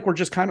 it feels like we're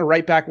just kind of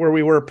right back where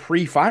we were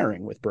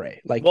pre-firing with Bray.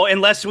 Like, well,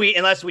 unless we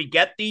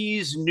get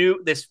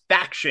this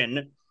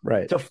faction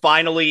to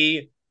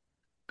finally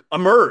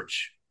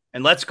emerge,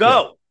 and let's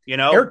go. Yeah. You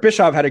know, Eric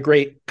Bischoff had a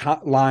great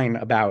line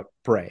about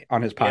Bray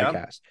on his podcast.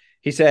 Yeah.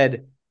 He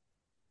said,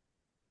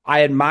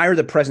 I admire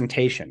the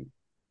presentation,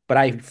 but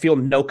I feel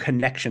no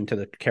connection to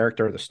the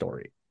character of the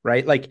story,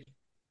 right? Like,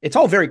 it's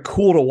all very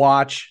cool to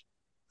watch.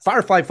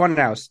 Firefly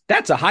Funhouse,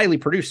 that's a highly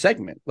produced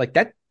segment. Like,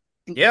 that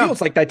feels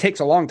like that takes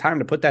a long time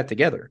to put that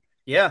together.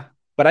 Yeah.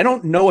 But I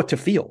don't know what to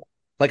feel.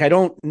 Like, I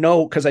don't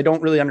know, because I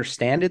don't really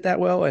understand it that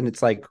well. And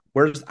it's like,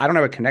 I don't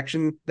have a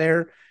connection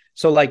there.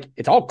 So like,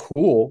 it's all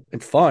cool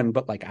and fun,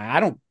 but like, I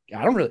don't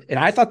really, and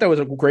I thought that was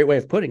a great way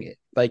of putting it.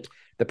 Like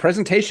the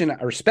presentation,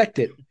 I respect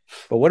it,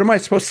 but what am I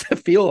supposed to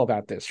feel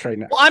about this right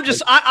now? Well,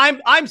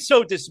 I'm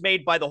so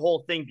dismayed by the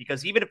whole thing,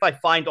 because even if I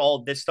find all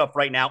of this stuff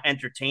right now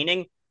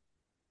entertaining,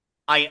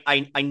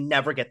 I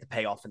never get the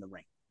payoff in the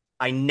ring.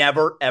 I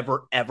never,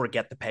 ever, ever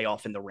get the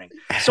payoff in the ring.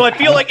 So I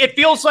feel like it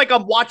feels like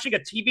I'm watching a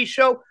TV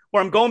show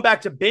where I'm going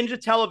back to binge a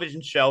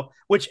television show,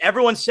 which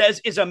everyone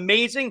says is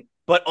amazing,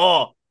 but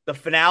the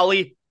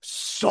finale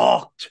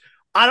sucked.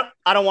 I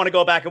don't want to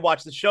go back and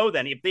watch the show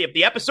then. If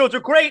the episodes are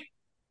great,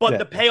 but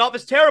the payoff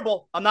is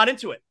terrible, I'm not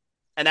into it.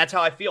 And that's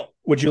how I feel.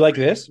 Would you like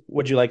this?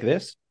 Would you like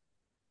this?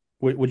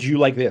 Would you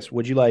like this?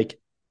 Would you like,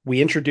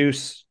 we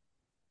introduce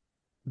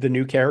the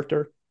new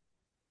character,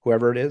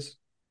 whoever it is,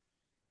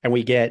 and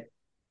we get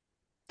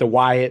the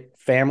Wyatt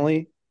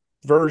family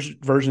version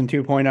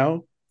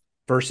 2.0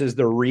 versus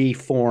the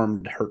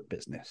reformed Hurt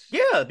Business?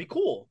 Yeah, it'd be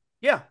cool.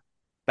 Yeah.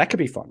 That could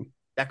be fun.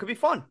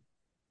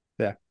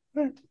 Yeah.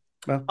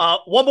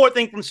 Well, one more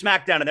thing from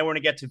SmackDown, and then we're going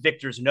to get to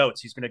Victor's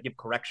notes. He's going to give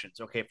corrections,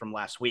 from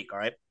last week. All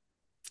right.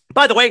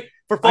 By the way,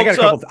 for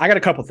folks, I got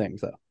a couple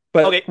things though,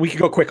 but we could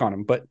go quick on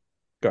them. But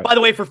go ahead. By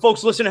the way, for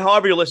folks listening,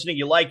 however you're listening,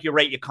 you like, you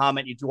rate, you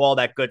comment, you do all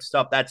that good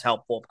stuff. That's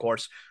helpful, of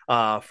course,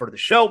 for the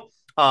show.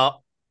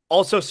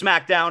 Also,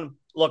 SmackDown.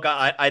 Look,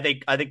 I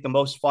think the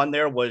most fun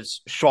there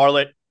was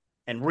Charlotte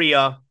and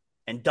Rhea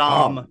and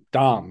Dom.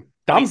 Dom's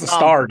the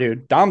star,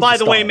 dude. By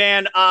the way,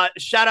 man,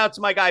 shout out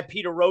to my guy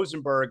Peter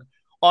Rosenberg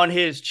on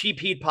his Cheap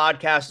Heat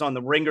podcast on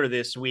the Ringer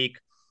this week.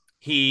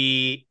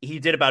 He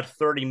did about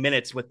 30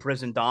 minutes with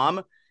Prison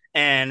Dom,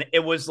 and it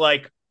was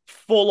like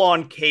full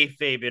on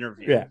kayfabe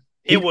interview. Yeah,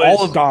 it was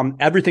all of Dom.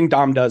 Everything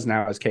Dom does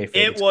now is kayfabe.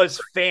 It was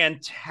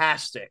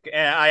fantastic,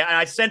 and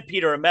I sent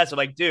Peter a message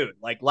like, dude,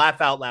 like laugh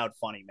out loud,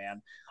 funny,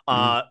 man.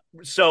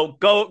 So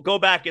go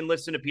back and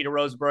listen to Peter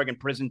Rosenberg and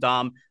Prison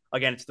Dom.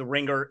 Again, it's the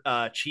Ringer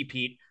Cheap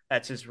Heat.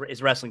 That's his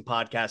wrestling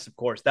podcast, of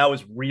course. That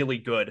was really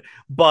good,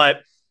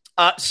 but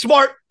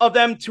smart of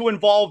them to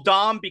involve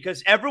Dom,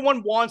 because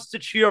everyone wants to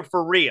cheer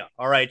for Rhea.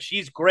 All right,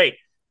 she's great,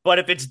 but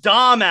if it's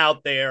Dom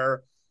out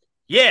there,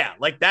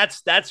 like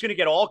that's going to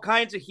get all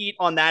kinds of heat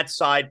on that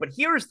side. But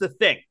here's the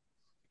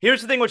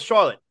thing with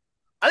Charlotte.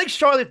 I think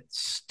Charlotte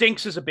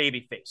stinks as a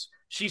babyface.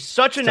 She's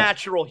such a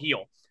natural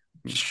heel.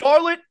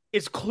 Charlotte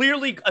is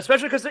clearly,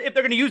 especially because if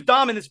they're going to use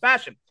Dom in this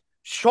fashion,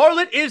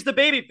 Charlotte is the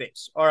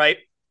babyface. All right,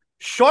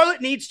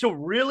 Charlotte needs to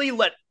really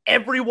let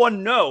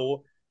everyone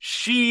know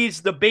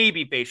she's the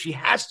babyface. She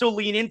has to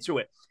lean into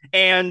it.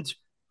 And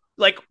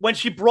like when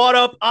she brought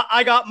up,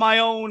 I got my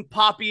own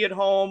Poppy at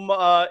home,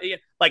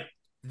 like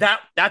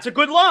that's a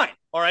good line.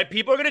 All right.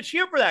 People are going to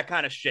cheer for that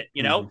kind of shit,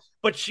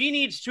 but she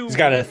needs to. She's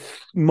got a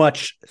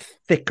much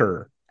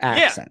thicker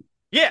accent.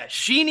 Yeah.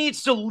 She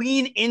needs to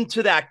lean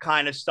into that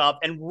kind of stuff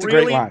and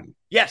really,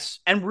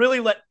 and really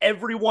let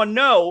everyone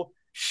know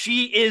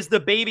she is the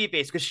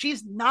babyface, because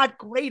she's not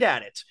great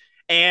at it.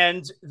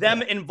 And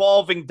them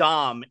involving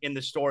Dom in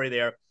the story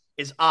there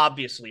is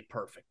obviously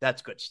perfect.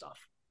 That's good stuff.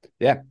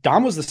 Yeah,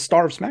 Dom was the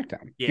star of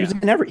SmackDown. Yeah.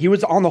 He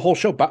was on the whole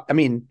show. But I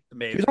mean,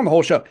 he was on the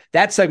whole show.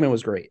 That segment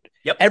was great.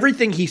 Yep.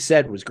 Everything he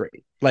said was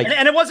great. Like,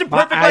 and it wasn't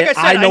perfect. Like I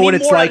said, I know what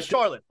it's like,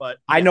 Charlotte. But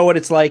I know what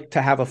it's like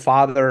to have a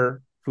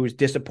father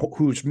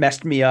who's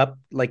messed me up,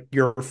 like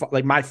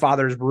like my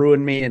father's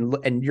ruined me,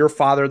 and your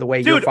father the way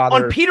Dude, your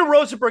father. On Peter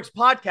Rosenberg's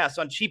podcast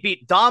on Cheap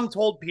Eat, Dom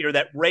told Peter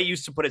that Ray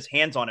used to put his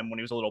hands on him when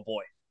he was a little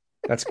boy.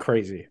 That's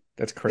crazy.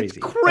 That's crazy.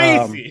 It's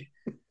crazy.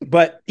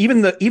 But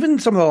even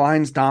some of the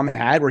lines Dom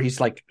had where he's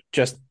like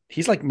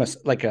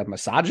a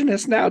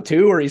misogynist now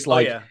too, where he's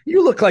like,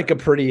 you look like a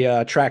pretty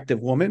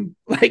attractive woman.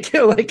 Like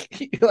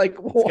he's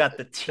got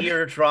the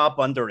teardrop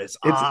under his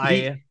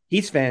eye.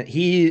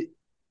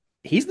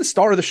 He's the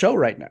star of the show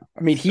right now.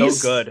 I mean,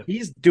 he's so good.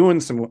 He's doing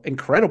some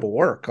incredible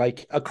work,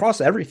 like across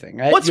everything.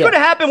 What's going to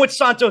happen with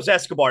Santos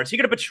Escobar? Is he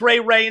going to betray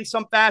Ray in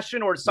some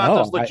fashion, or is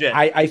Santos legit?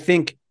 I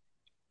think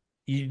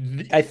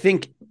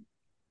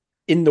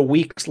in the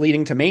weeks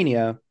leading to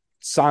Mania,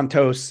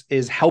 Santos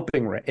is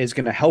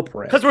going to help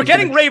Ray. Because we're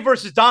getting Ray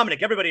versus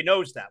Dominic. Everybody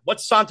knows that.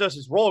 What's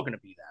Santos' role going to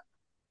be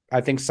then? I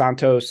think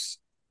Santos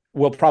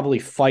will probably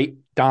fight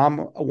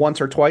Dom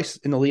once or twice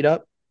in the lead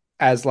up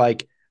as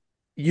like,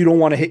 you don't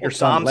want to hit your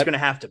son. Dom's going to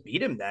have to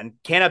beat him then.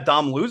 Can't have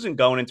Dom losing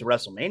going into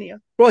WrestleMania.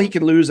 Well, he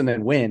can lose and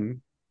then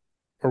win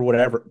or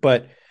whatever.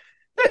 But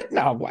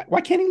no,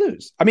 why can't he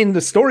lose? I mean, the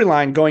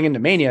storyline going into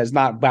Mania is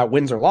not about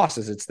wins or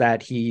losses. It's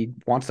that he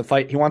wants to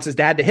fight. He wants his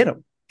dad to hit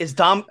him. Is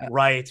Dom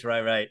right?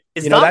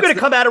 Is Dom going to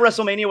come out of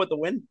WrestleMania with the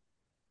win?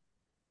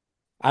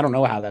 I don't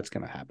know how that's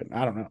going to happen.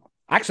 I don't know.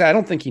 Actually, I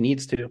don't think he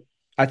needs to.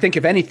 I think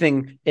if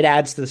anything, it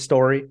adds to the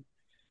story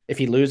if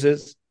he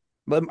loses.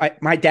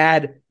 But my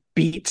dad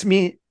beats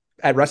me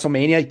at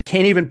WrestleMania. You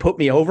can't even put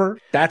me over.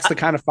 That's the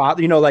kind of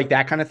father, like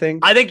that kind of thing.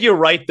 I think you're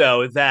right,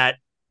 though, that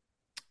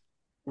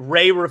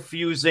Ray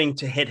refusing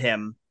to hit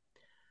him,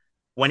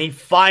 when he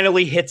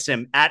finally hits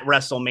him at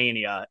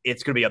WrestleMania,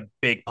 it's going to be a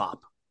big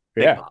pop.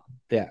 Big pop.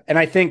 Yeah. And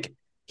I think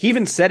he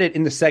even said it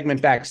in the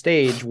segment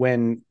backstage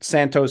when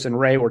Santos and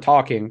Ray were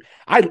talking.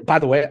 By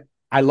the way,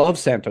 I love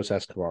Santos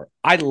Escobar.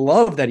 I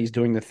love that he's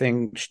doing the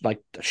thing, like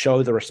to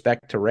show the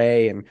respect to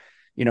Ray and,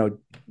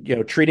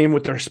 treating him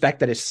with the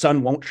respect that his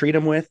son won't treat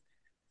him with.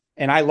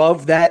 And I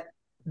love that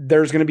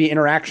there's going to be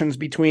interactions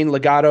between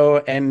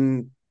Legado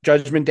and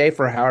Judgment Day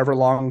for however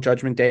long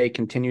Judgment Day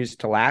continues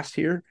to last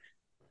here.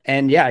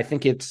 And yeah, I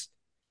think it's,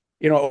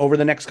 over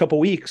the next couple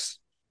weeks,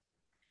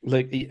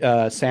 like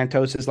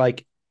Santos is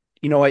like,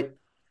 you know what,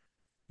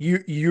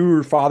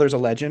 your father's a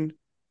legend.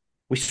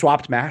 We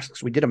swapped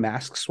masks. We did a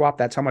mask swap.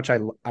 That's how much I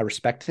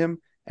respect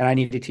him, and I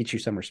need to teach you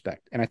some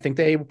respect. And I think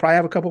they will probably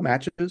have a couple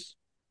matches.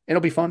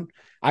 It'll be fun.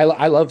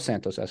 I love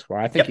Santos Escobar.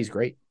 I think he's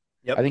great.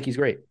 Yep. I think he's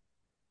great.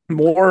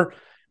 More.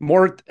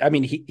 I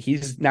mean,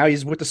 he's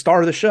with the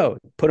star of the show.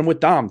 Put him with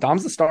Dom.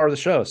 Dom's the star of the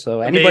show.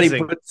 So anybody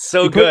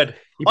good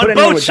on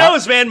both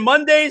shows, man.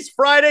 Mondays,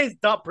 Fridays,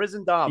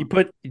 Prison Dom. You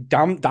put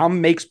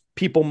Dom makes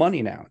people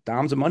money now.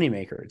 Dom's a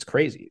moneymaker. It's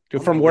crazy.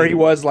 From where he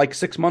was like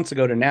 6 months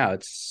ago to now,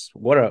 it's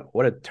what a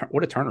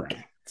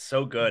turnaround.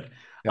 So good.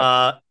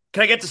 Yeah.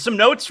 Can I get to some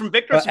notes from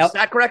Victor? Some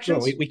stat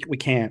corrections. No, we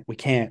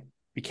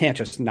can't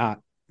just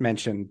not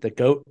mention the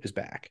GOAT is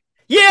back.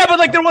 Yeah,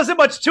 but there wasn't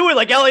much to it.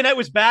 Like LA Knight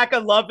was back. I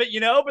love it,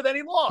 but then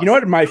he lost. You know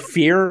what my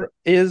fear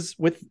is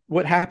with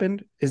what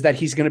happened is that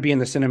he's going to be in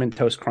the Cinnamon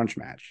Toast Crunch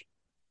match.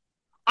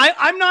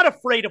 I'm not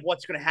afraid of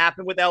what's going to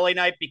happen with LA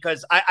Knight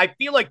because I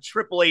feel like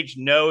Triple H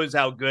knows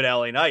how good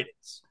LA Knight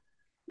is.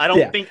 I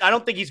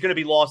don't think he's going to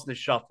be lost in the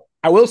shuffle.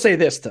 I will say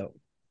this though.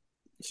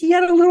 He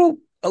had a little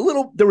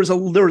there was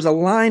a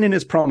line in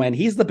his promo, and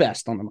he's the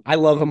best on them. I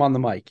love him on the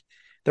mic.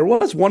 There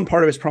was one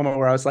part of his promo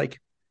where I was like,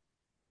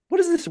 what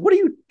is this? What are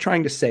you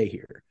trying to say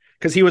here?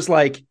 Because he was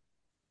like,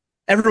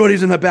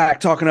 everybody's in the back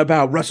talking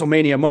about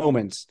WrestleMania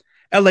moments.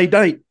 LA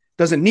Knight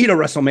doesn't need a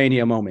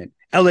WrestleMania moment.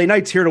 LA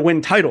Knight's here to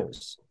win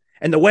titles.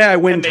 And the way I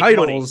win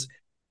titles,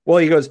 well,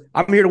 he goes,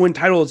 I'm here to win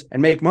titles and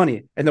make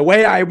money. And the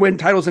way I win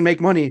titles and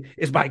make money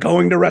is by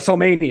going to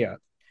WrestleMania.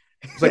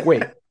 It's like,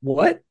 wait,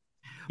 what?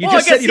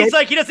 I guess he's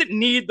like, he doesn't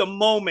need the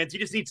moments. He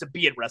just needs to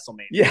be at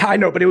WrestleMania. Yeah, I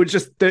know. But it was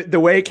just the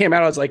way it came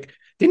out. I was like,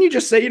 didn't you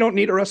just say you don't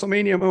need a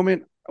WrestleMania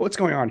moment? What's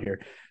going on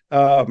here?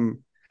 I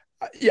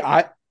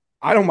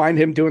don't mind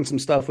him doing some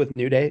stuff with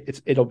New Day.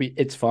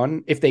 It's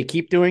fun if they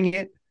keep doing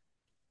it.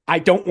 I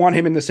don't want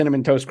him in the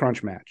Cinnamon Toast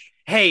Crunch match.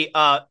 Hey,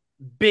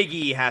 Big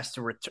E has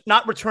to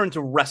not return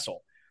to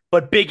wrestle,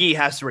 but Big E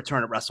has to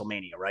return at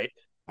WrestleMania, right?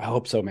 I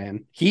hope so,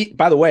 man.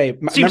 By the way,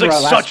 seems like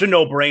such a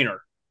no-brainer.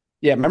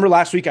 Yeah, remember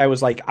last week I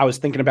was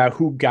thinking about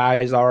who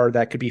guys are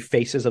that could be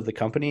faces of the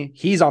company.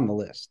 He's on the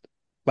list.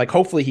 Like,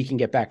 hopefully he can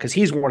get back because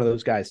he's one of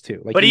those guys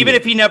too. Like, but even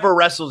if he never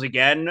wrestles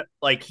again,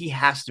 like he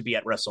has to be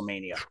at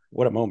WrestleMania.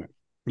 What a moment!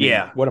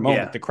 What a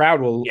moment! Yeah. The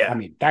crowd will. Yeah. I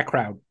mean, that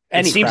crowd.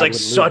 It seems like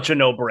such a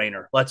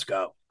no-brainer. Let's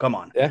go. Come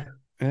on. Yeah.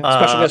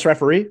 Special guest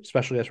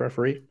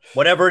referee.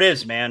 Whatever it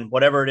is, man.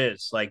 Whatever it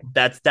is, like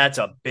that's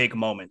a big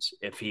moment.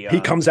 If he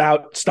comes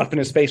out stuffing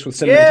his face with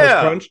cinnamon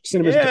toast crunch.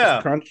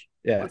 Toast crunch.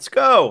 Yeah. Let's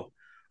go.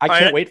 I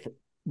can't wait for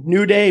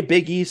New Day,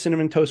 Big E,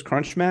 Cinnamon Toast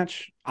Crunch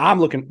match. I'm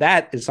looking.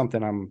 That is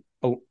something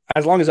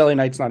as long as LA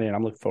Knight's not in,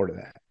 I'm looking forward to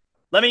that.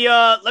 Let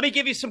me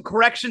give you some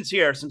corrections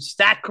here, some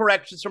stat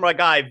corrections from my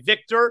guy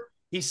Victor.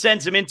 He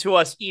sends them into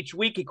us each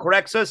week. He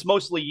corrects us,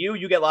 mostly you.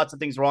 You get lots of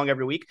things wrong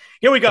every week.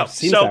 Here we go. It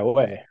seems that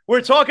way.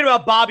 We're talking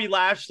about Bobby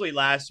Lashley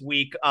last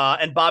week,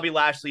 and Bobby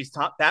Lashley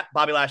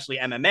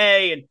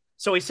MMA. And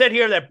so he said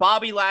here that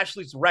Bobby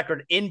Lashley's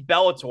record in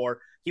Bellator,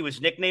 he was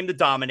nicknamed the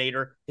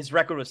Dominator. His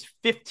record was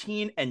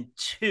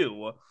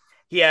 15-2.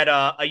 He had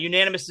a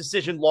unanimous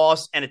decision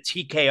loss and a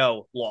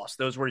TKO loss.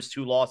 Those were his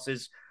 2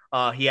 losses.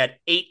 He had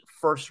 8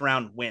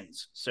 first-round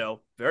wins.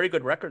 So very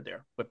good record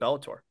there with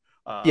Bellator.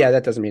 Yeah,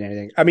 that doesn't mean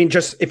anything. I mean,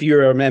 just if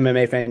you're an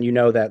MMA fan, you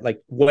know that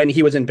like when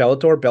he was in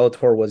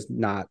Bellator was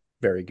not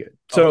very good.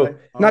 So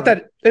not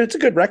that it's a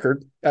good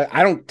record.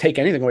 I don't take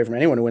anything away from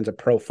anyone who wins a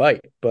pro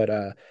fight, but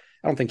I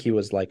don't think he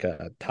was like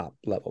a top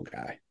level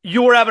guy.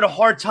 You were having a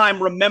hard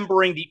time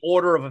remembering the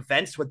order of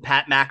events with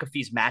Pat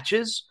McAfee's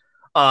matches.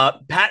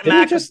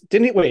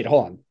 Wait,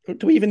 hold on.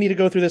 Do we even need to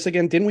go through this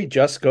again? Didn't we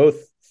just go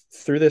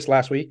through this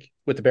last week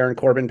with the Baron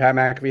Corbin, Pat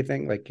McAfee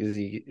thing? Like, is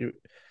he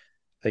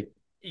like?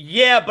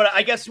 Yeah, but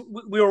I guess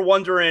we were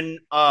wondering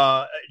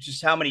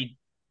just how many,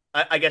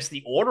 I guess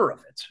the order of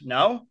it.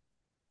 No?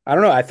 I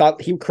don't know. I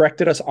thought he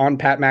corrected us on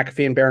Pat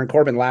McAfee and Baron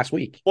Corbin last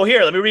week. Well,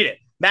 here, let me read it.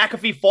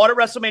 McAfee fought at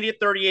WrestleMania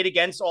 38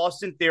 against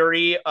Austin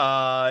Theory,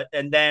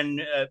 and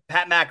then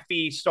Pat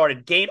McAfee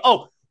started Game.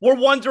 Oh, we're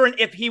wondering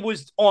if he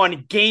was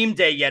on Game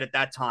Day yet at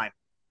that time.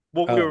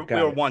 Well, we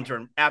were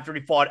wondering after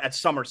he fought at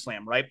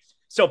SummerSlam, right?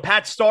 So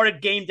Pat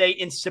started Game Day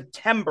in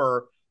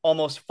September,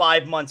 almost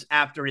 5 months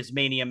after his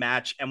Mania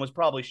match, and was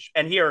probably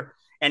and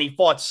he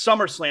fought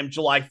SummerSlam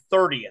July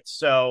 30th.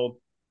 So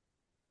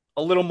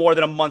a little more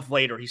than a month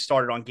later, he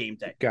started on Game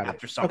Day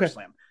after SummerSlam.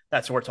 Okay.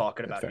 That's what we're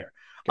talking about here.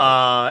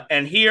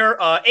 And here,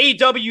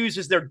 AEW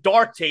uses their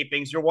dark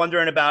tapings. You're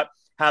wondering about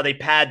how they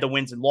pad the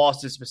wins and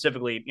losses,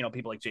 specifically,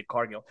 people like Jade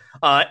Cargill.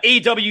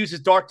 AEW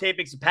uses dark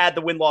tapings to pad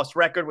the win-loss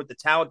record with the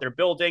talent they're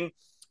building.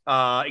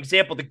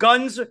 Example, the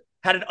Guns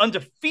had an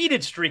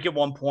undefeated streak at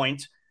one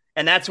point,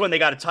 and that's when they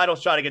got a title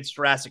shot against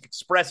Jurassic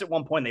Express at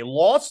one point. They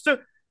lost.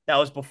 That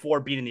was before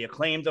beating the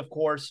Acclaimed, of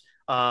course.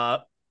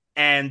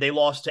 And they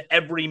lost to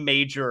every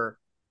major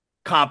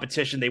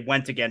competition they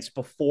went against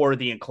before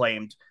the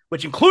Acclaimed,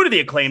 which included the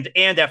Acclaimed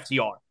and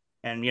FTR.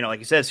 And, like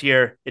he says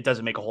here, it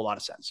doesn't make a whole lot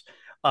of sense.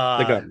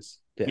 The Guns.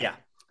 Yeah.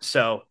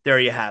 So there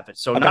you have it.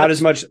 So about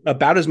as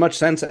much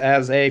sense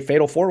as a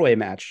fatal 4-way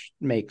match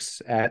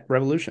makes at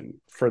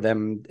Revolution for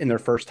them in their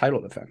first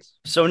title defense.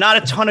 So not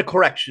a ton of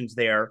corrections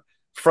there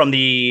from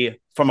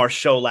our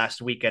show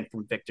last weekend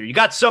from Victor. You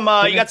got some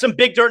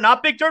big dirt,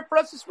 not big dirt for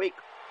us this week.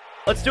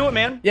 Let's do it,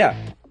 man. Yeah.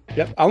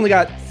 Yep. I only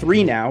got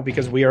 3 now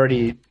because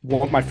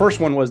my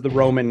first one was the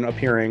Roman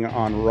appearing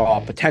on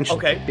Raw, potentially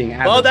being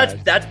advertised.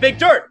 Well, that's big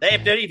dirt.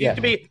 If you have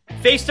to be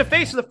face to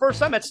face for the first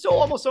time, that's still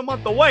almost a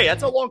month away.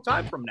 That's a long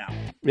time from now.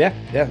 Yeah.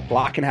 A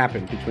lot can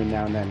happen between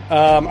now and then.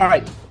 All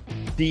right.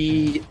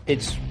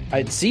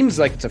 It seems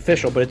like it's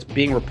official, but it's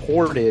being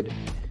reported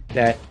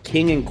that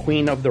King and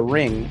Queen of the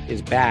Ring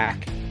is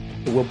back.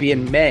 It will be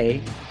in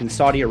May in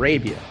Saudi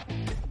Arabia.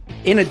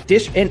 In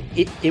addition, and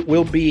it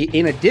will be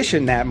in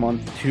addition that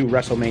month to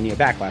WrestleMania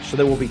Backlash. So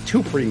there will be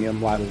 2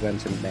 premium live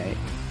events in May.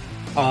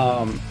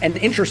 And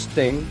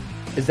interesting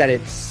is that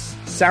it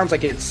sounds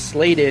like it's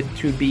slated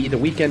to be the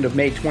weekend of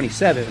May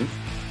 27th,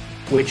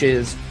 which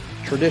is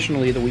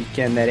traditionally the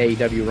weekend that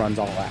AEW runs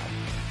All Out.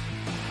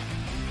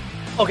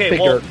 Okay,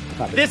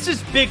 this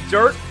is big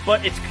dirt,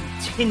 but it's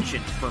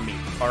contingent for me,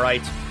 all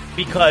right?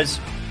 Because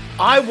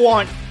I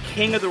want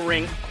King of the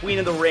Ring, Queen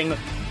of the Ring.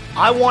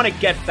 I want to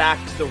get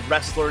back to the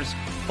wrestlers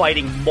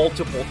fighting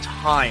multiple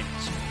times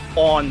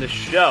on the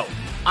show.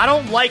 I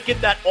don't like it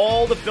that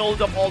all the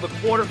build-up, all the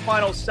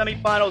quarterfinals,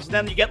 semifinals, and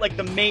then you get like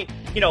the main,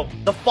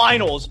 the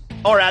finals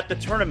are at the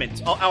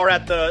tournament, or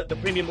at the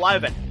premium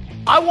live event.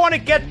 I want to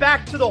get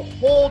back to the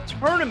whole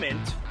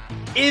tournament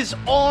is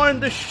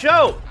on the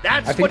show.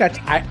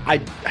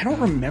 I don't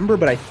remember,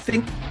 but I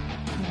think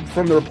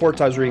from the reports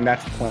I was reading,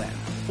 that's the plan.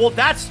 Well,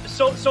 that's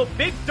so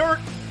big dirt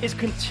is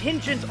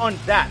contingent on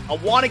that. I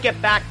want to get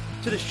back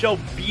to the show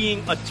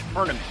being a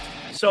tournament.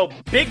 So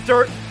big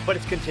dirt, but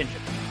it's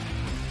contingent.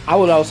 I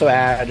would also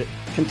add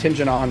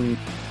contingent on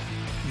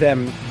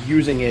them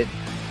using it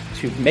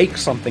to make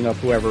something of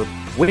whoever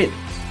wins.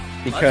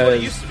 Because that's what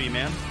it used to be,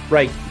 man.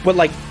 Right. But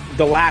like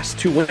the last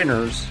 2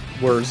 winners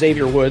were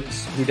Xavier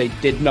Woods, who they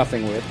did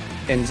nothing with,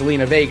 and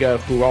Zelina Vega,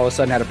 who all of a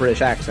sudden had a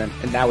British accent,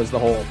 and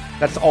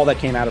that's all that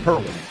came out of her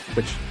winning.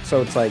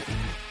 So it's like,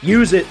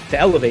 use it to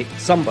elevate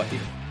somebody,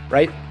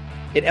 right?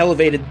 It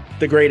elevated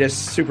the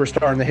greatest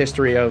superstar in the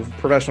history of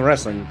professional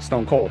wrestling,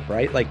 Stone Cold,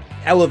 right? Like,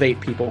 elevate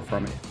people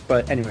from it.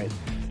 But anyways,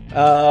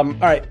 all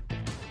right.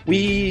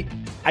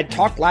 I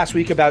talked last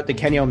week about the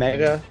Kenny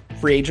Omega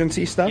free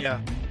agency stuff. Yeah.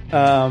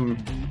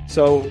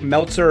 So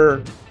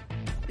Meltzer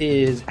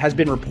is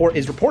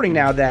reporting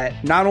now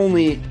that not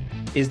only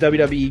is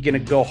WWE going to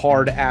go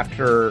hard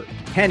after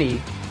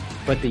Kenny,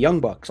 but the Young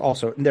Bucks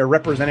also. And they're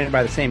represented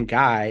by the same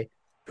guy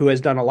who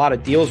has done a lot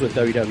of deals with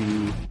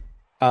WWE.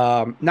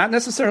 Not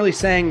necessarily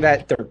saying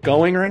that they're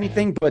going or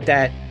anything, but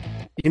that,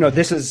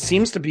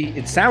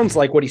 it sounds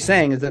like what he's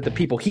saying is that the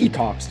people he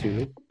talks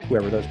to,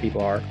 whoever those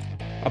people are,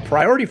 a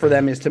priority for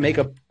them is to make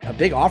a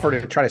big offer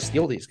to try to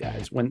steal these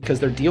guys because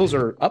their deals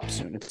are up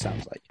soon, it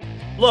sounds like.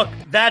 Look,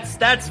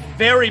 that's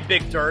very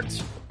big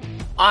dirt.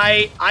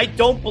 I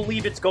don't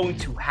believe it's going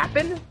to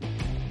happen.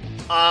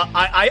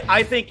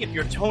 I think if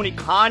you're Tony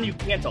Khan, you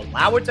can't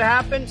allow it to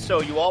happen.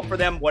 So you offer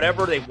them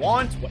whatever they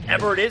want,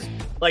 whatever it is.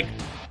 Like,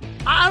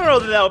 I don't know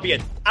that would be I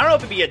don't know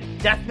if it'd be a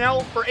death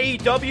knell for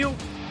AEW,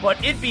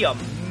 but it'd be a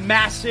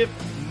massive,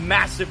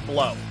 massive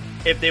blow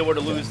if they were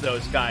to lose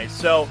those guys.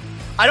 So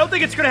I don't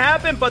think it's going to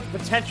happen, but the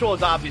potential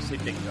is obviously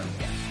big there.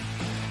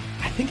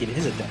 I think it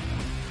is a death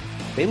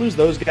knell. They lose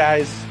those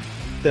guys,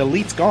 the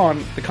Elite's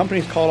gone. The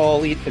company's called All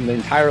Elite, and the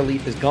entire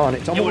Elite is gone.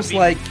 It's almost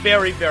like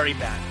very, very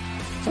bad.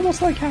 It's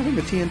almost like having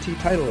the TNT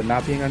title and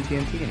not being on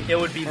TNT anymore. It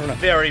would be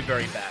very,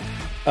 very bad.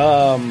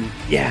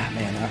 Yeah,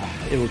 man,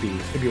 it'd be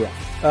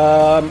rough.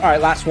 All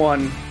right, last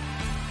one.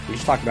 We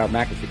just talked about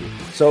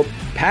McAfee. So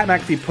Pat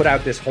McAfee put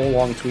out this whole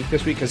long tweet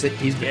this week because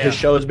his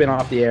show's been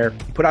off the air.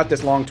 He put out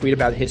this long tweet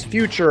about his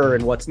future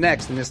and what's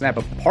next and this and that,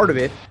 but part of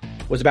it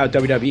was about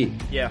WWE.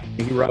 Yeah.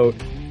 He wrote,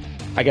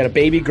 I got a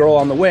baby girl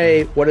on the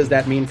way. What does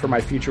that mean for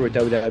my future with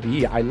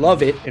WWE? I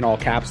love it, in all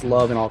caps,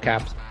 love in all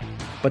caps.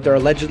 But they're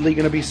allegedly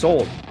going to be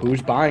sold.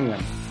 Who's buying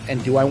them?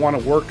 And do I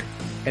want to work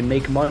and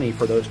make money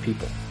for those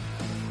people?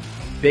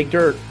 Big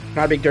dirt,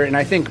 not big dirt. And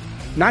I think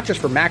not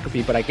just for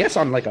McAfee, but I guess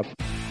on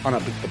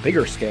a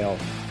bigger scale,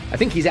 I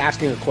think he's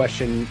asking a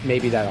question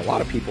maybe that a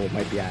lot of people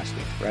might be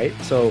asking, right?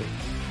 So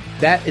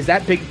is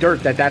that big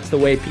dirt that's the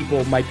way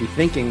people might be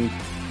thinking,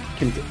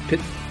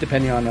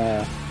 depending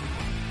on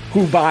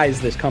who buys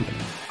this company.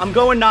 I'm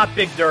going not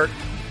big dirt.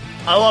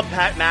 I love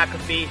Pat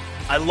McAfee.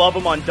 I love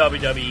him on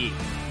WWE,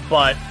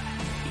 but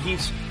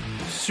he's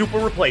super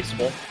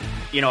replaceable.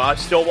 You know, I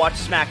still watch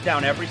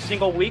SmackDown every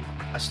single week.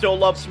 I still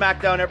love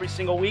SmackDown every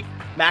single week.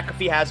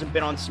 McAfee hasn't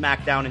been on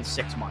SmackDown in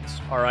 6 months,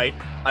 all right?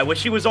 I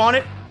wish he was on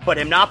it, but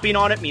him not being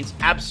on it means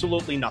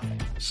absolutely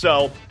nothing.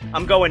 So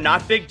I'm going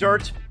not big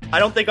dirt. I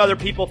don't think other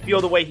people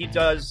feel the way he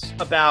does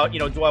about,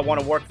 do I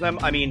want to work for them?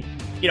 I mean,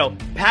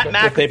 Pat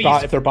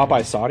McAfee. If they're bought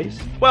by Saudis?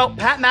 Well,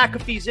 Pat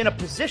McAfee's in a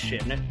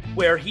position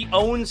where he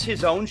owns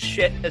his own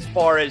shit as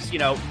far as,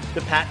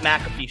 the Pat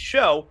McAfee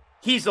show.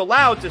 He's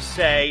allowed to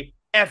say,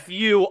 F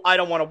you, I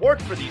don't want to work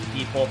for these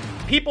people.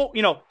 People,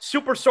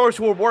 superstars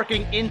who are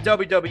working in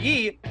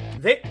WWE,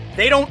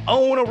 they don't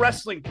own a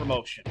wrestling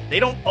promotion. They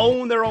don't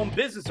own their own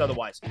business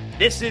otherwise.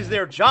 This is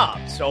their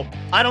job. So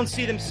I don't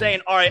see them saying,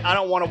 all right, I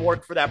don't want to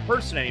work for that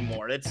person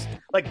anymore. It's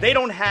like they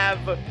don't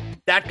have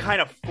that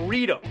kind of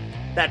freedom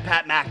that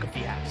Pat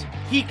McAfee has.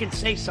 He can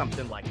say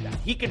something like that.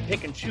 He can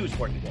pick and choose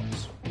where he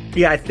works.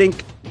 Yeah, I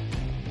think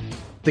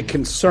the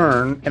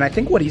concern, and I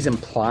think what he's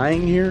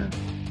implying here,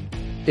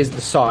 is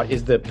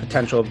the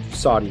potential of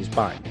Saudis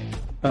buying.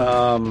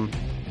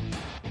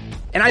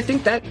 And I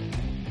think that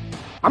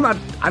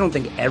I don't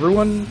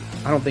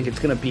think it's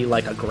going to be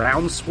like a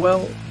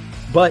groundswell,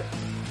 but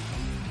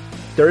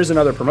there is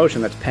another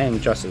promotion that's paying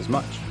just as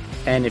much.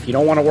 And if you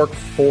don't want to work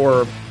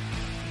for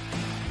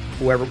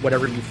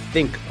whatever you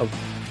think of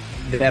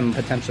them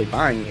potentially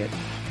buying it,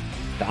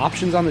 the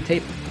option's on the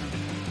table.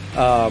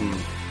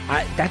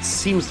 That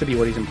seems to be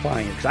what he's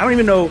implying. Because I don't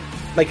even know,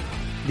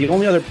 the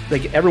only other,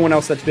 everyone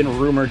else that's been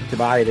rumored to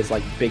buy it is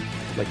big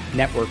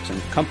networks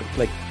and companies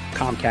like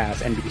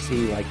Comcast,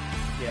 NBC. I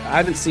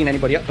haven't seen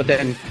anybody else. But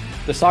then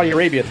the Saudi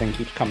Arabia thing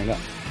keeps coming up.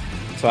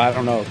 So I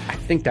don't know. I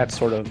think that's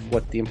sort of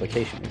what the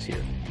implication is here.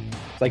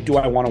 It's do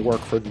I want to work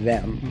for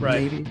them?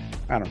 Right. Maybe?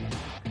 I don't know.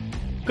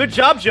 Good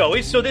job,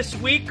 Joey. So this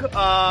week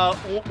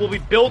we'll be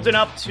building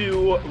up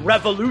to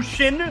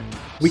Revolution.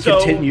 We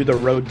continue the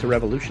road to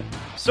Revolution.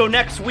 So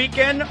next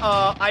weekend,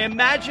 I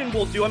imagine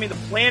the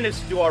plan is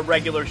to do our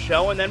regular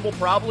show, and then we'll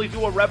probably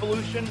do a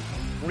Revolution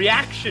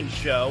reaction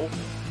show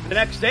the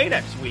next day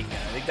next weekend.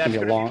 I think that's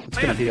going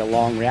to be a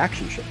long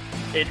reaction show.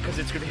 Because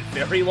it's going to be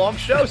a very long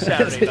show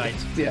Saturday night.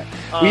 Yeah.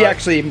 We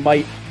actually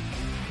might,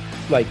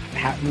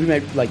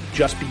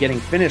 just be getting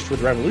finished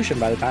with Revolution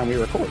by the time we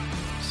record.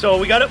 So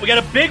we got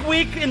a big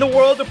week in the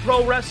world of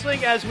pro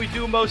wrestling, as we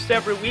do most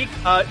every week.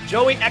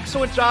 Joey,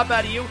 excellent job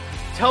out of you.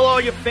 Tell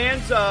all your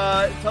fans,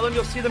 tell them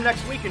you'll see them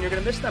next week and you're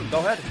going to miss them. Go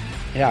ahead.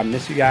 Yeah, I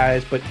miss you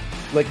guys, but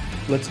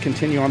let's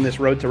continue on this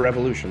road to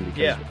Revolution. Because,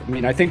 yeah. I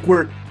mean, I think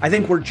we're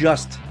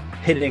just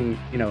hitting,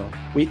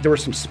 there were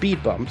some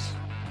speed bumps,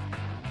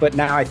 but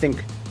now I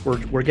think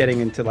we're getting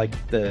into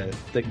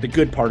the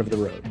good part of the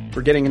road.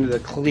 We're getting into the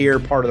clear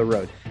part of the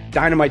road.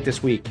 Dynamite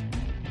this week,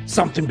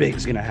 something big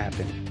is going to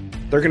happen.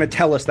 They're going to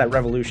tell us that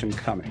Revolution's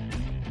coming.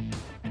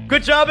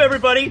 Good job,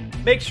 everybody.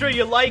 Make sure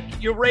you like,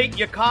 you rate,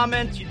 you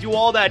comment, you do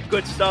all that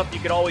good stuff. You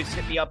can always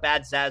hit me up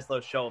at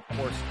Zaslow Show, of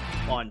course,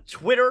 on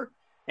Twitter.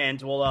 And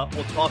we'll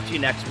talk to you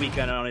next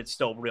weekend on It's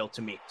Still Real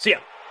to Me. See ya.